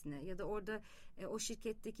istememesine ya da orada o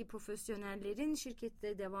şirketteki profesyonellerin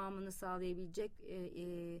şirkette devamını sağlayabilecek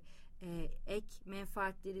ek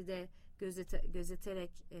menfaatleri de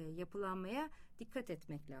gözeterek yapılanmaya dikkat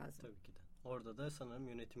etmek lazım. Tabii ki de. Orada da sanırım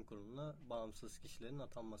yönetim kuruluna bağımsız kişilerin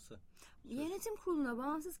atanması. Yönetim kuruluna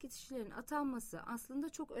bağımsız kişilerin atanması aslında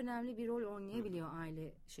çok önemli bir rol oynayabiliyor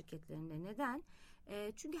aile şirketlerinde. Neden?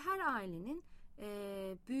 Çünkü her ailenin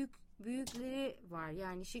büyükleri var.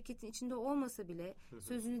 Yani şirketin içinde olmasa bile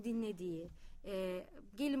sözünü dinlediği,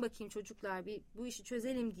 gelin bakayım çocuklar bu işi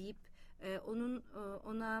çözelim deyip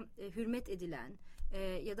ona hürmet edilen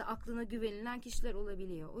ya da aklına güvenilen kişiler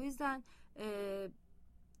olabiliyor. O yüzden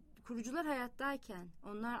kurucular hayattayken,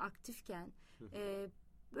 onlar aktifken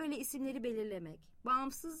böyle isimleri belirlemek.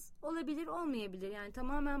 Bağımsız olabilir, olmayabilir. Yani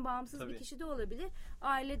tamamen bağımsız bir kişi de olabilir.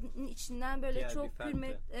 Ailenin içinden böyle diğer çok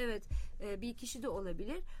hürmet, bir kişi de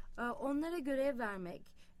olabilir. Onlara görev vermek,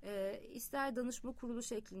 ister danışma kurulu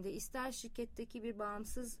şeklinde, ister şirketteki bir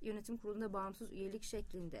bağımsız yönetim kurulunda bağımsız üyelik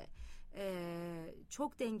şeklinde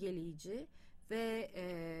çok dengeleyici ve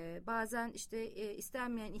bazen işte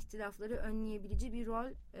istenmeyen ihtilafları önleyebilici bir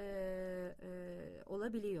rol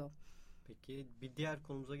olabiliyor. Peki bir diğer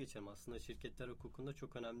konumuza geçelim. Aslında şirketler hukukunda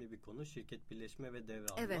çok önemli bir konu. Şirket birleşme ve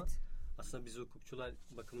devralma. Evet. Aslında bizi hukukçular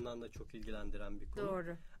bakımından da çok ilgilendiren bir konu.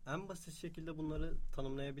 Doğru. En basit şekilde bunları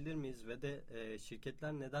tanımlayabilir miyiz ve de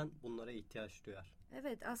şirketler neden bunlara ihtiyaç duyar?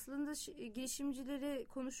 Evet, aslında girişimcileri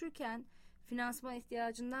konuşurken finansman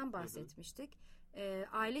ihtiyacından bahsetmiştik.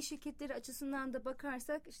 Aile şirketleri açısından da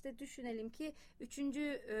bakarsak işte düşünelim ki 3.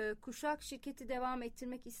 kuşak şirketi devam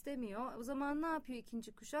ettirmek istemiyor. O zaman ne yapıyor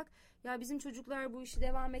 2. kuşak? Ya bizim çocuklar bu işi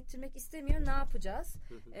devam ettirmek istemiyor. Ne yapacağız?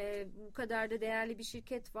 Bu kadar da değerli bir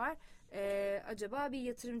şirket var. Acaba bir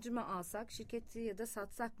yatırımcı mı alsak? Şirketi ya da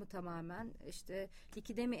satsak mı tamamen? İşte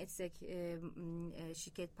likide mi etsek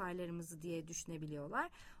şirket paylarımızı diye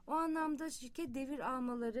düşünebiliyorlar. O anlamda şirket devir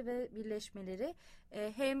almaları ve birleşmeleri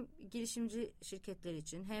hem girişimci şirketler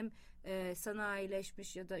için hem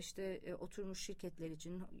sanayileşmiş ya da işte oturmuş şirketler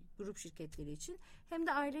için, grup şirketleri için hem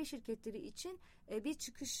de aile şirketleri için bir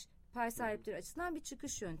çıkış, pay sahipleri açısından bir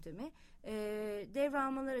çıkış yöntemi.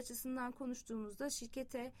 Devralmalar açısından konuştuğumuzda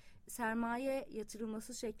şirkete sermaye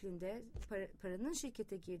yatırılması şeklinde paranın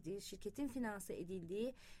şirkete girdiği, şirketin finanse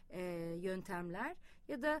edildiği yöntemler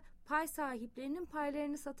ya da pay sahiplerinin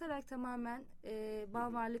paylarını satarak tamamen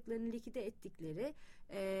mal varlıklarını likide ettikleri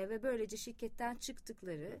ve böylece şirketten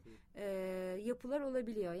çıktıkları yapılar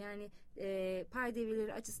olabiliyor. Yani pay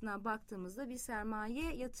devirleri açısından baktığımızda bir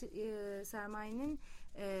sermayenin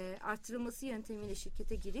artırılması yöntemiyle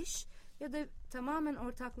şirkete giriş ya da tamamen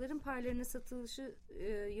ortakların paylarının satılışı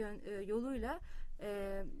yoluyla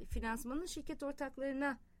finansmanın şirket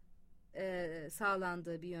ortaklarına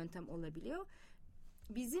sağlandığı bir yöntem olabiliyor.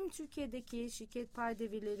 Bizim Türkiye'deki şirket pay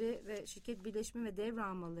devirleri ve şirket birleşme ve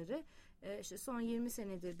devralmaları işte son 20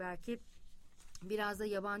 senedir belki biraz da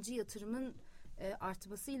yabancı yatırımın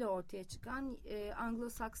artmasıyla ortaya çıkan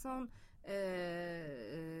Anglo-Sakson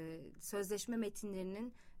sözleşme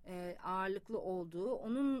metinlerinin ağırlıklı olduğu,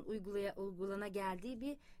 onun uygulana geldiği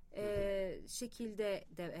bir şekilde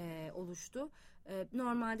de oluştu.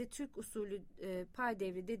 Normalde Türk usulü pay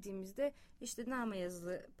devri dediğimizde işte nama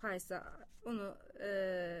yazılı paysa onu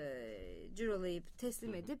cirolayıp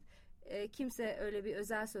teslim edip kimse öyle bir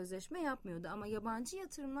özel sözleşme yapmıyordu. Ama yabancı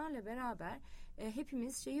yatırımlarla beraber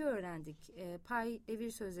hepimiz şeyi öğrendik. Pay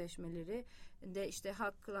devir sözleşmeleri de işte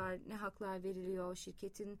ne haklar veriliyor,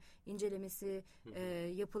 şirketin incelemesi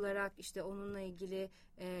yapılarak işte onunla ilgili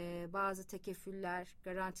bazı tekeffüller,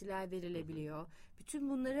 garantiler verilebiliyor. Bütün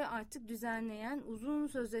bunları artık düzenleyen uzun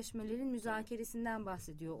sözleşmelerin müzakeresinden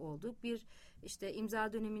bahsediyor olduk. Bir işte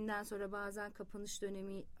imza döneminden sonra bazen kapanış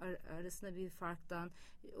dönemi arasında bir farktan,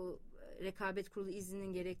 o rekabet kurulu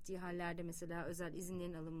izninin gerektiği hallerde mesela özel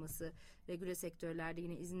izinlerin alınması, regüle sektörlerde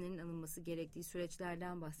yine izinlerin alınması gerektiği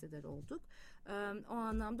süreçlerden bahseder olduk. O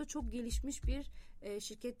anlamda çok gelişmiş bir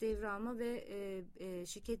şirket devralma ve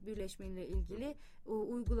şirket birleşmeleriyle ilgili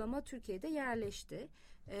uygulama Türkiye'de yerleşti.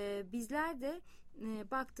 Bizler de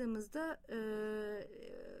baktığımızda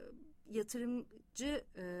yatırımcı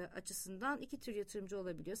açısından iki tür yatırımcı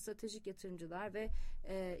olabiliyor. Stratejik yatırımcılar ve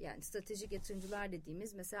yani stratejik yatırımcılar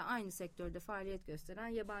dediğimiz mesela aynı sektörde faaliyet gösteren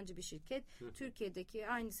yabancı bir şirket Türkiye'deki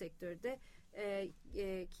aynı sektörde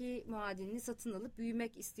ki muadilini satın alıp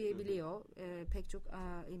büyümek isteyebiliyor. Pek çok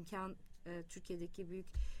imkan Türkiye'deki büyük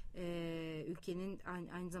ülkenin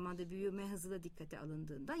aynı zamanda büyüme hızı da dikkate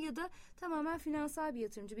alındığında ya da tamamen finansal bir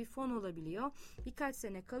yatırımcı bir fon olabiliyor. Birkaç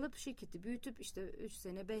sene kalıp şirketi büyütüp işte 3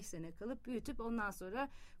 sene 5 sene kalıp büyütüp ondan sonra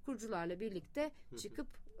kurucularla birlikte çıkıp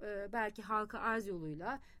belki halka arz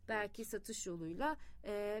yoluyla belki satış yoluyla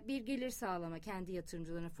bir gelir sağlama kendi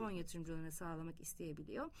yatırımcılarına, fon yatırımcılarına sağlamak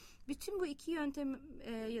isteyebiliyor. Bütün bu iki yöntem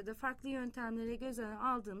ya da farklı yöntemleri göz önüne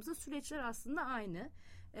aldığımızda süreçler aslında aynı.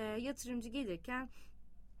 Yatırımcı gelirken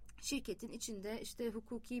şirketin içinde işte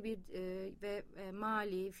hukuki bir ve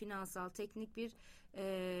mali, finansal, teknik bir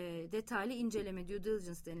detaylı inceleme, due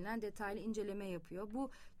diligence denilen detaylı inceleme yapıyor.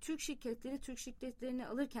 Bu Türk şirketlerini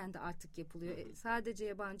alırken de artık yapılıyor. Sadece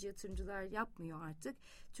yabancı yatırımcılar yapmıyor artık.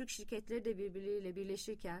 Türk şirketleri de birbirleriyle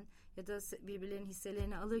birleşirken ya da birbirlerinin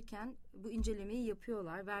hisselerini alırken bu incelemeyi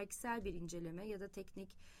yapıyorlar. Vergisel bir inceleme ya da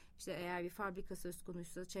teknik, işte eğer bir fabrika söz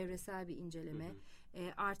konusuysa çevresel bir inceleme.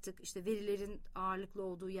 Artık işte verilerin ağırlıklı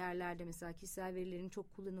olduğu yerlerde, mesela kişisel verilerin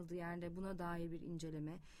çok kullanıldığı yerde buna dair bir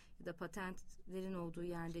inceleme ya da patentlerin olduğu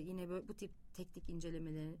yerde yine böyle bu tip teknik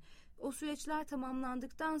incelemeleri. O süreçler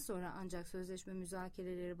tamamlandıktan sonra ancak sözleşme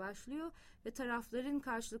müzakereleri başlıyor ve tarafların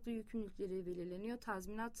karşılıklı yükümlülükleri belirleniyor.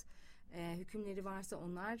 Tazminat hükümleri varsa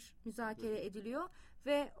onlar müzakere ediliyor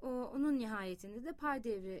ve onun nihayetinde de pay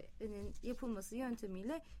devrinin yapılması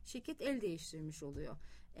yöntemiyle şirket el değiştirmiş oluyor.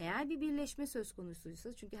 Eğer bir birleşme söz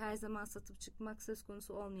konusuysa, çünkü her zaman satıp çıkmak söz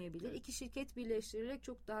konusu olmayabilir. Evet. İki şirket birleştirilerek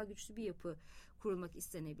çok daha güçlü bir yapı kurulmak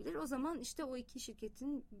istenebilir. O zaman işte o iki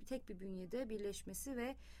şirketin tek bir bünyede birleşmesi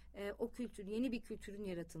ve o yeni bir kültürün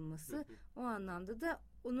yaratılması. O anlamda da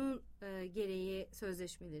onun gereği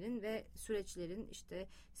sözleşmelerin ve süreçlerin işte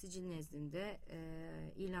sicil nezdinde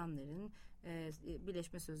ilanların,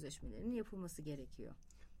 birleşme sözleşmelerinin yapılması gerekiyor.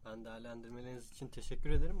 Ben değerlendirmeleriniz için teşekkür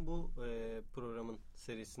ederim. Bu programın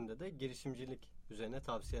serisinde de girişimcilik üzerine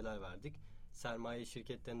tavsiyeler verdik. Sermaye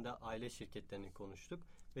şirketlerinde aile şirketlerini konuştuk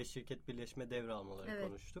ve şirket birleşme devralmaları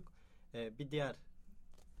konuştuk. Bir diğer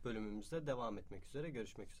bölümümüzde devam etmek üzere.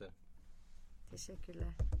 Görüşmek üzere. Teşekkürler.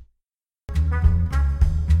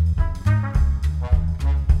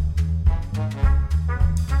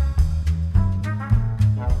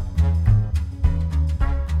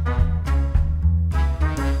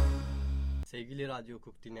 Sevgili Radyo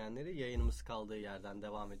Hukuk dinleyenleri, yayınımız kaldığı yerden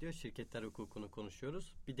devam ediyor. Şirketler hukukunu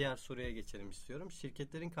konuşuyoruz. Bir diğer soruya geçelim istiyorum.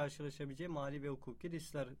 Şirketlerin karşılaşabileceği mali ve hukuki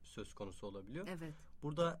riskler söz konusu olabiliyor. Evet.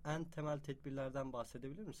 Burada en temel tedbirlerden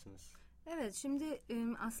bahsedebilir misiniz? Evet, şimdi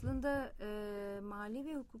aslında mali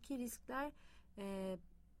ve hukuki riskler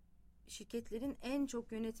şirketlerin en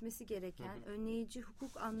çok yönetmesi gereken, önleyici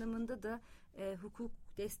hukuk anlamında da hukuk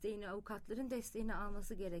desteğini, avukatların desteğini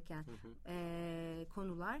alması gereken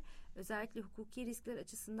konular. Özellikle hukuki riskler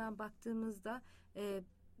açısından baktığımızda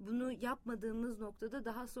bunu yapmadığımız noktada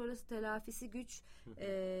daha sonrası telafisi güç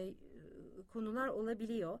konular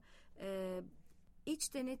olabiliyor.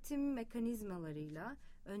 İç denetim mekanizmalarıyla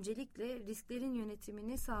öncelikle risklerin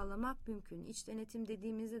yönetimini sağlamak mümkün. İç denetim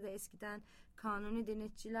dediğimizde de eskiden kanuni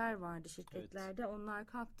denetçiler vardı şirketlerde. Evet. Onlar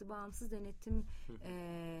kalktı, bağımsız denetim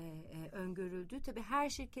öngörüldü. Tabii her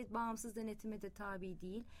şirket bağımsız denetime de tabi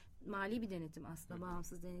değil. mali bir denetim aslında,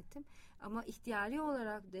 bağımsız denetim. Ama ihtiyari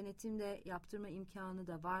olarak denetimde yaptırma imkanı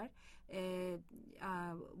da var.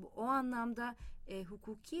 O anlamda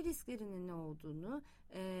hukuki risklerinin ne olduğunu,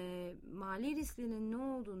 mali risklerinin ne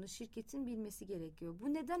olduğunu şirketin bilmesi gerekiyor.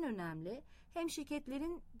 Bu neden önemli? Hem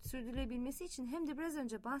şirketlerin sürdürülebilmesi için hem de biraz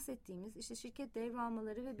önce bahsettiğimiz işte şirket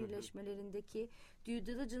devralmaları ve birleşmelerindeki due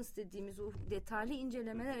diligence dediğimiz o detaylı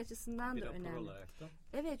incelemeler açısından da önemli.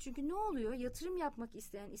 Evet, çünkü ne oluyor? Yatırım yapmak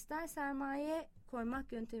isteyen, ister sermaye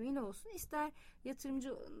koymak yöntemiyle olsun, ister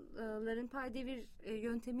yatırımcıların paydevir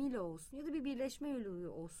yöntemiyle olsun ya da bir birleşme yolu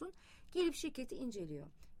olsun, gelip şirketi inceliyor.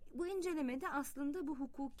 Bu incelemede aslında bu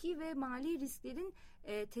hukuki ve mali risklerin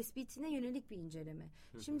tespitine yönelik bir inceleme.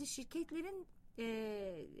 Şimdi şirketlerin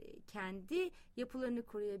kendi yapılarını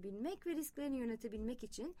koruyabilmek ve risklerini yönetebilmek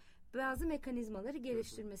için bazı mekanizmaları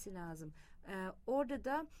geliştirmesi lazım. Orada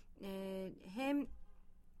da hem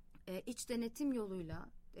iç denetim yoluyla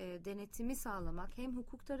denetimi sağlamak, hem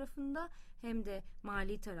hukuk tarafında hem de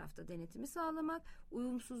mali tarafta denetimi sağlamak,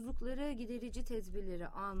 uyumsuzlukları giderici tedbirleri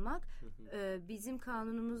almak, bizim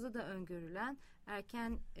kanunumuzda da öngörülen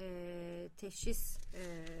erken teşhis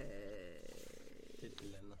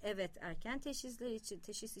erken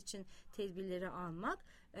teşhis için tedbirleri almak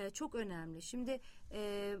çok önemli. Şimdi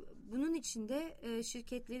bunun içinde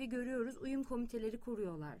şirketleri görüyoruz, uyum komiteleri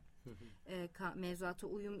kuruyorlar. Mevzuata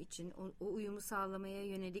uyum için o uyumu sağlamaya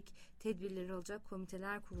yönelik tedbirleri alacak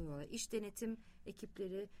komiteler kuruyorlar. İş denetim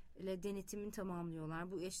ekipleriyle denetimin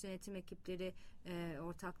tamamlıyorlar. Bu iş denetim ekipleri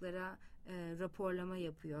ortaklara raporlama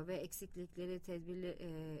yapıyor ve eksiklikleri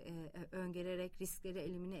öngörerek riskleri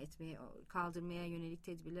elimine etmeye, kaldırmaya yönelik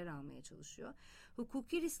tedbirler almaya çalışıyor.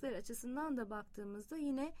 Hukuki riskler açısından da baktığımızda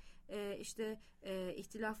yine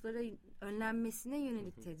ihtilaflara önlenmesine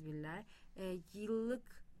yönelik tedbirler,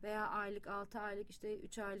 yıllık veya aylık, 6 aylık,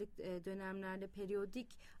 3 aylık dönemlerde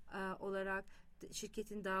periyodik olarak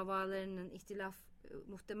şirketin davalarının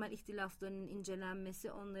muhtemel ihtilaflarının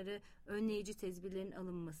incelenmesi, onları önleyici tedbirlerin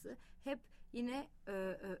alınması hep yine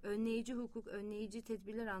önleyici hukuk, önleyici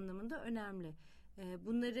tedbirler anlamında önemli.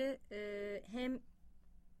 Bunları hem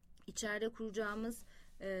içeride kuracağımız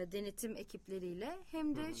denetim ekipleriyle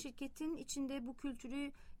hem de şirketin içinde bu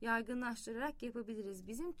kültürü yaygınlaştırarak yapabiliriz.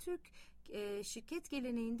 Bizim Türk şirket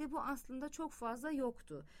geleneğinde bu aslında çok fazla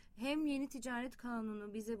yoktu. Hem yeni ticaret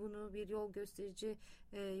kanunu bize bunu bir yol gösterici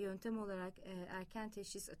yöntem olarak erken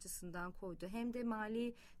teşhis açısından koydu. Hem de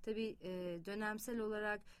mali tabii dönemsel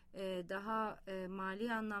olarak daha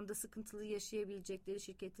mali anlamda sıkıntılı yaşayabilecekleri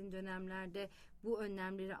şirketin dönemlerde bu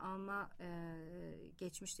önlemleri alma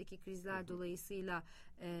geçmişteki krizler dolayısıyla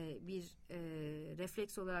bir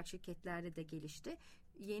refleks olarak şirketlerde de gelişti.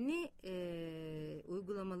 Yeni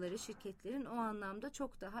uygulamaları şirketlerin o anlamda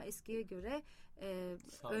çok daha eskiye göre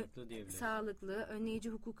sağlıklı, önleyici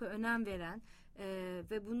hukuka önem veren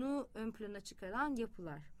ve bunu ön plana çıkaran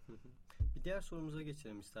yapılar. Bir diğer sorumuza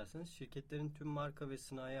geçelim isterseniz. Şirketlerin tüm marka ve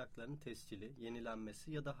sınai haklarının tescili,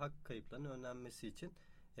 yenilenmesi ya da hak kayıplarının önlenmesi için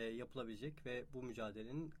yapılabilecek ve bu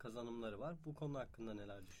mücadelenin kazanımları var. Bu konu hakkında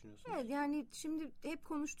neler düşünüyorsunuz? Evet, yani şimdi hep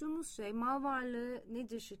konuştuğumuz şey mal varlığı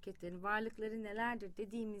nedir şirketlerin, varlıkları nelerdir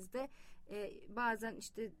dediğimizde bazen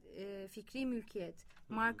fikri mülkiyet,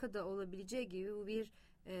 marka da olabileceği gibi bu bir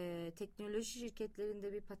teknoloji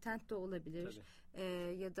şirketlerinde bir patent de olabilir.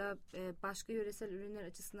 Ya da başka yöresel ürünler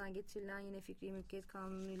açısından getirilen yine fikri mülkiyet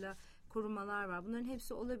kanunuyla korumalar var. Bunların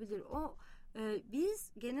hepsi olabilir.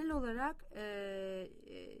 Biz genel olarak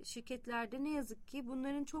şirketlerde ne yazık ki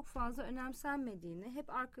bunların çok fazla önemsenmediğini, hep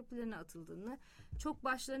arka plana atıldığını, çok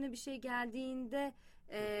başlarına bir şey geldiğinde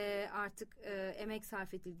artık emek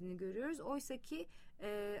sarf edildiğini görüyoruz. Oysa ki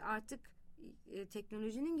artık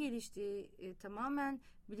teknolojinin geliştiği, tamamen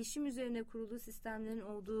bilişim üzerine kurulu sistemlerin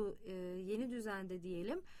olduğu yeni düzende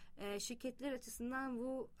diyelim, şirketler açısından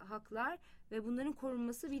bu haklar ve bunların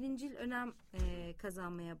korunması birincil önem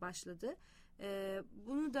kazanmaya başladı.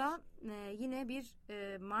 Bunu da yine bir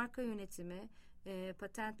marka yönetimi,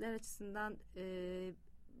 patentler açısından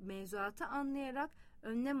mevzuatı anlayarak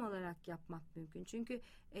önlem alarak yapmak mümkün. Çünkü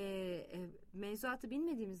mevzuatı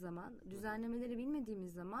bilmediğimiz zaman, düzenlemeleri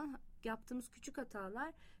bilmediğimiz zaman yaptığımız küçük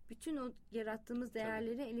hatalar bütün o yarattığımız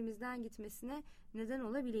değerleri elimizden gitmesine neden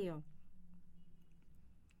olabiliyor.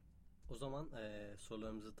 O zaman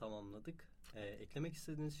sorularımızı tamamladık. Eklemek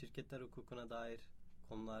istediğiniz şirketler hukukuna dair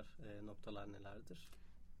konular, noktalar nelerdir?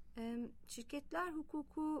 Şirketler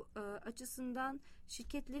hukuku açısından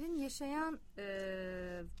şirketlerin yaşayan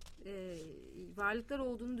varlıklar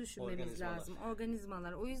olduğunu düşünmemiz lazım.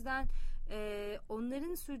 Organizmalar. O yüzden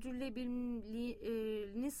onların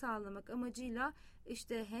sürdürülebilirliğini sağlamak amacıyla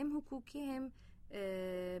hem hukuki hem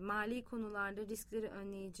mali konularda riskleri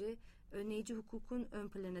önleyici hukukun ön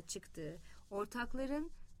plana çıktığı,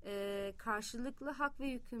 ortakların karşılıklı hak ve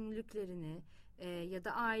yükümlülüklerini ya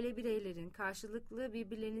da aile bireylerin karşılıklı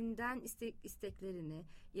birbirlerinden isteklerini,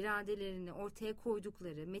 iradelerini ortaya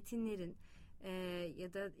koydukları metinlerin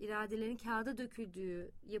ya da iradelerin kağıda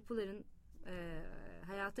döküldüğü yapıların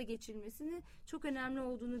hayata geçirilmesini çok önemli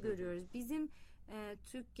olduğunu görüyoruz. Bizim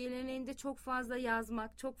Türk geleneğinde çok fazla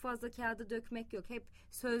yazmak, çok fazla kağıda dökmek yok. Hep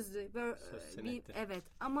sözlü. Evet,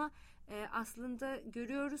 ama aslında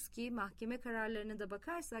görüyoruz ki mahkeme kararlarına da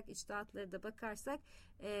bakarsak, içtihatlara da bakarsak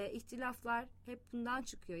ihtilaflar hep bundan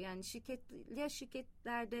çıkıyor. Yani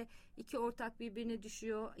şirketlerde iki ortak birbirine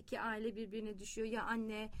düşüyor, iki aile birbirine düşüyor. Ya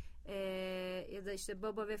anne ya da işte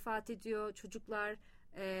baba vefat ediyor, çocuklar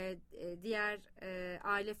diğer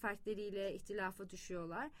aile fertleriyle ihtilafa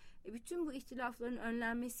düşüyorlar. Bütün bu ihtilafların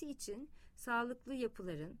önlenmesi için sağlıklı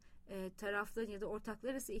yapıların, tarafların ya da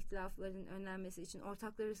ortaklar arası ihtilafların önlenmesi için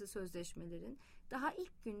ortaklar arası sözleşmelerin daha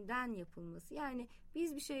ilk günden yapılması. Yani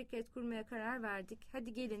biz bir şirket kurmaya karar verdik,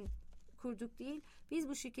 hadi gelin kurduk değil, biz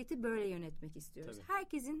bu şirketi böyle yönetmek istiyoruz. Tabii.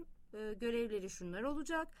 Herkesin görevleri şunlar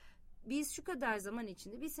olacak. Biz şu kadar zaman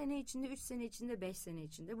içinde, 1 sene içinde, 3 sene içinde, 5 sene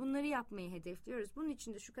içinde bunları yapmayı hedefliyoruz. Bunun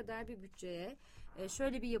için de şu kadar bir bütçeye,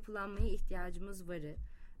 şöyle bir yapılanmaya ihtiyacımız varı.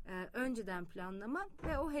 Önceden planlamak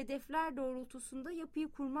ve o hedefler doğrultusunda yapıyı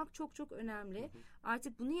kurmak çok çok önemli.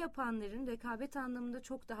 Artık bunu yapanların rekabet anlamında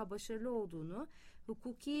çok daha başarılı olduğunu,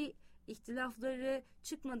 hukuki ihtilafları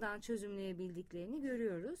çıkmadan çözümleyebildiklerini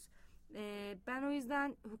görüyoruz. Ben o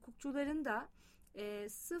yüzden hukukçuların da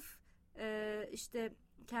sırf işte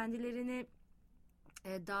kendilerini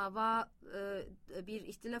bir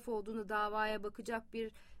ihtilaf olduğunu davaya bakacak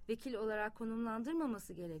bir vekil olarak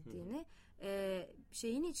konumlandırmaması gerektiğini,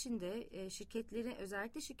 şeyin içinde şirketlerin,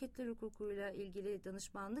 özellikle şirketler hukukuyla ilgili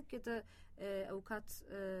danışmanlık ya da avukat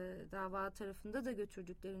dava tarafında da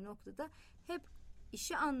götürdükleri noktada hep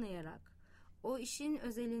işi anlayarak, o işin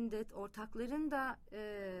özelinde ortakların da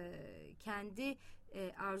kendi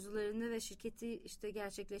arzularını ve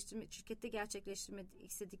şirkette gerçekleştirmek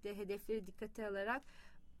istedikleri hedefleri dikkate alarak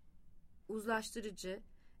uzlaştırıcı,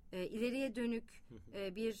 ileriye dönük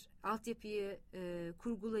bir altyapıyı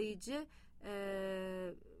kurgulayıcı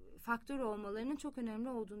faktör olmalarının çok önemli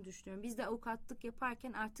olduğunu düşünüyorum. Biz de avukatlık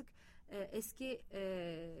yaparken artık eski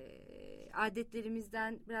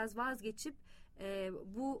adetlerimizden biraz vazgeçip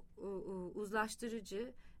bu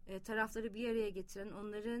uzlaştırıcı, tarafları bir araya getiren,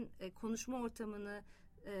 onların konuşma ortamını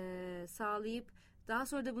sağlayıp daha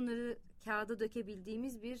sonra da bunları kağıda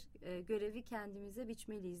dökebildiğimiz bir görevi kendimize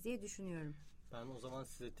biçmeliyiz diye düşünüyorum. Ben o zaman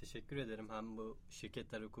size teşekkür ederim. Hem bu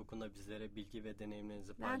şirketler hukukunda bizlere bilgi ve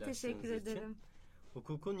deneyimlerinizi paylaştığınız için. Ben teşekkür ederim.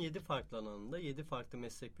 Hukukun 7 farklı alanında 7 farklı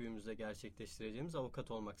meslek büyüğümüzde gerçekleştireceğimiz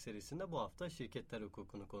Avukat Olmak serisinde bu hafta şirketler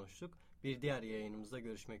hukukunu konuştuk. Bir diğer yayınımızda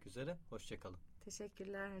görüşmek üzere. Hoşçakalın.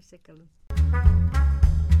 Teşekkürler. Hoşçakalın.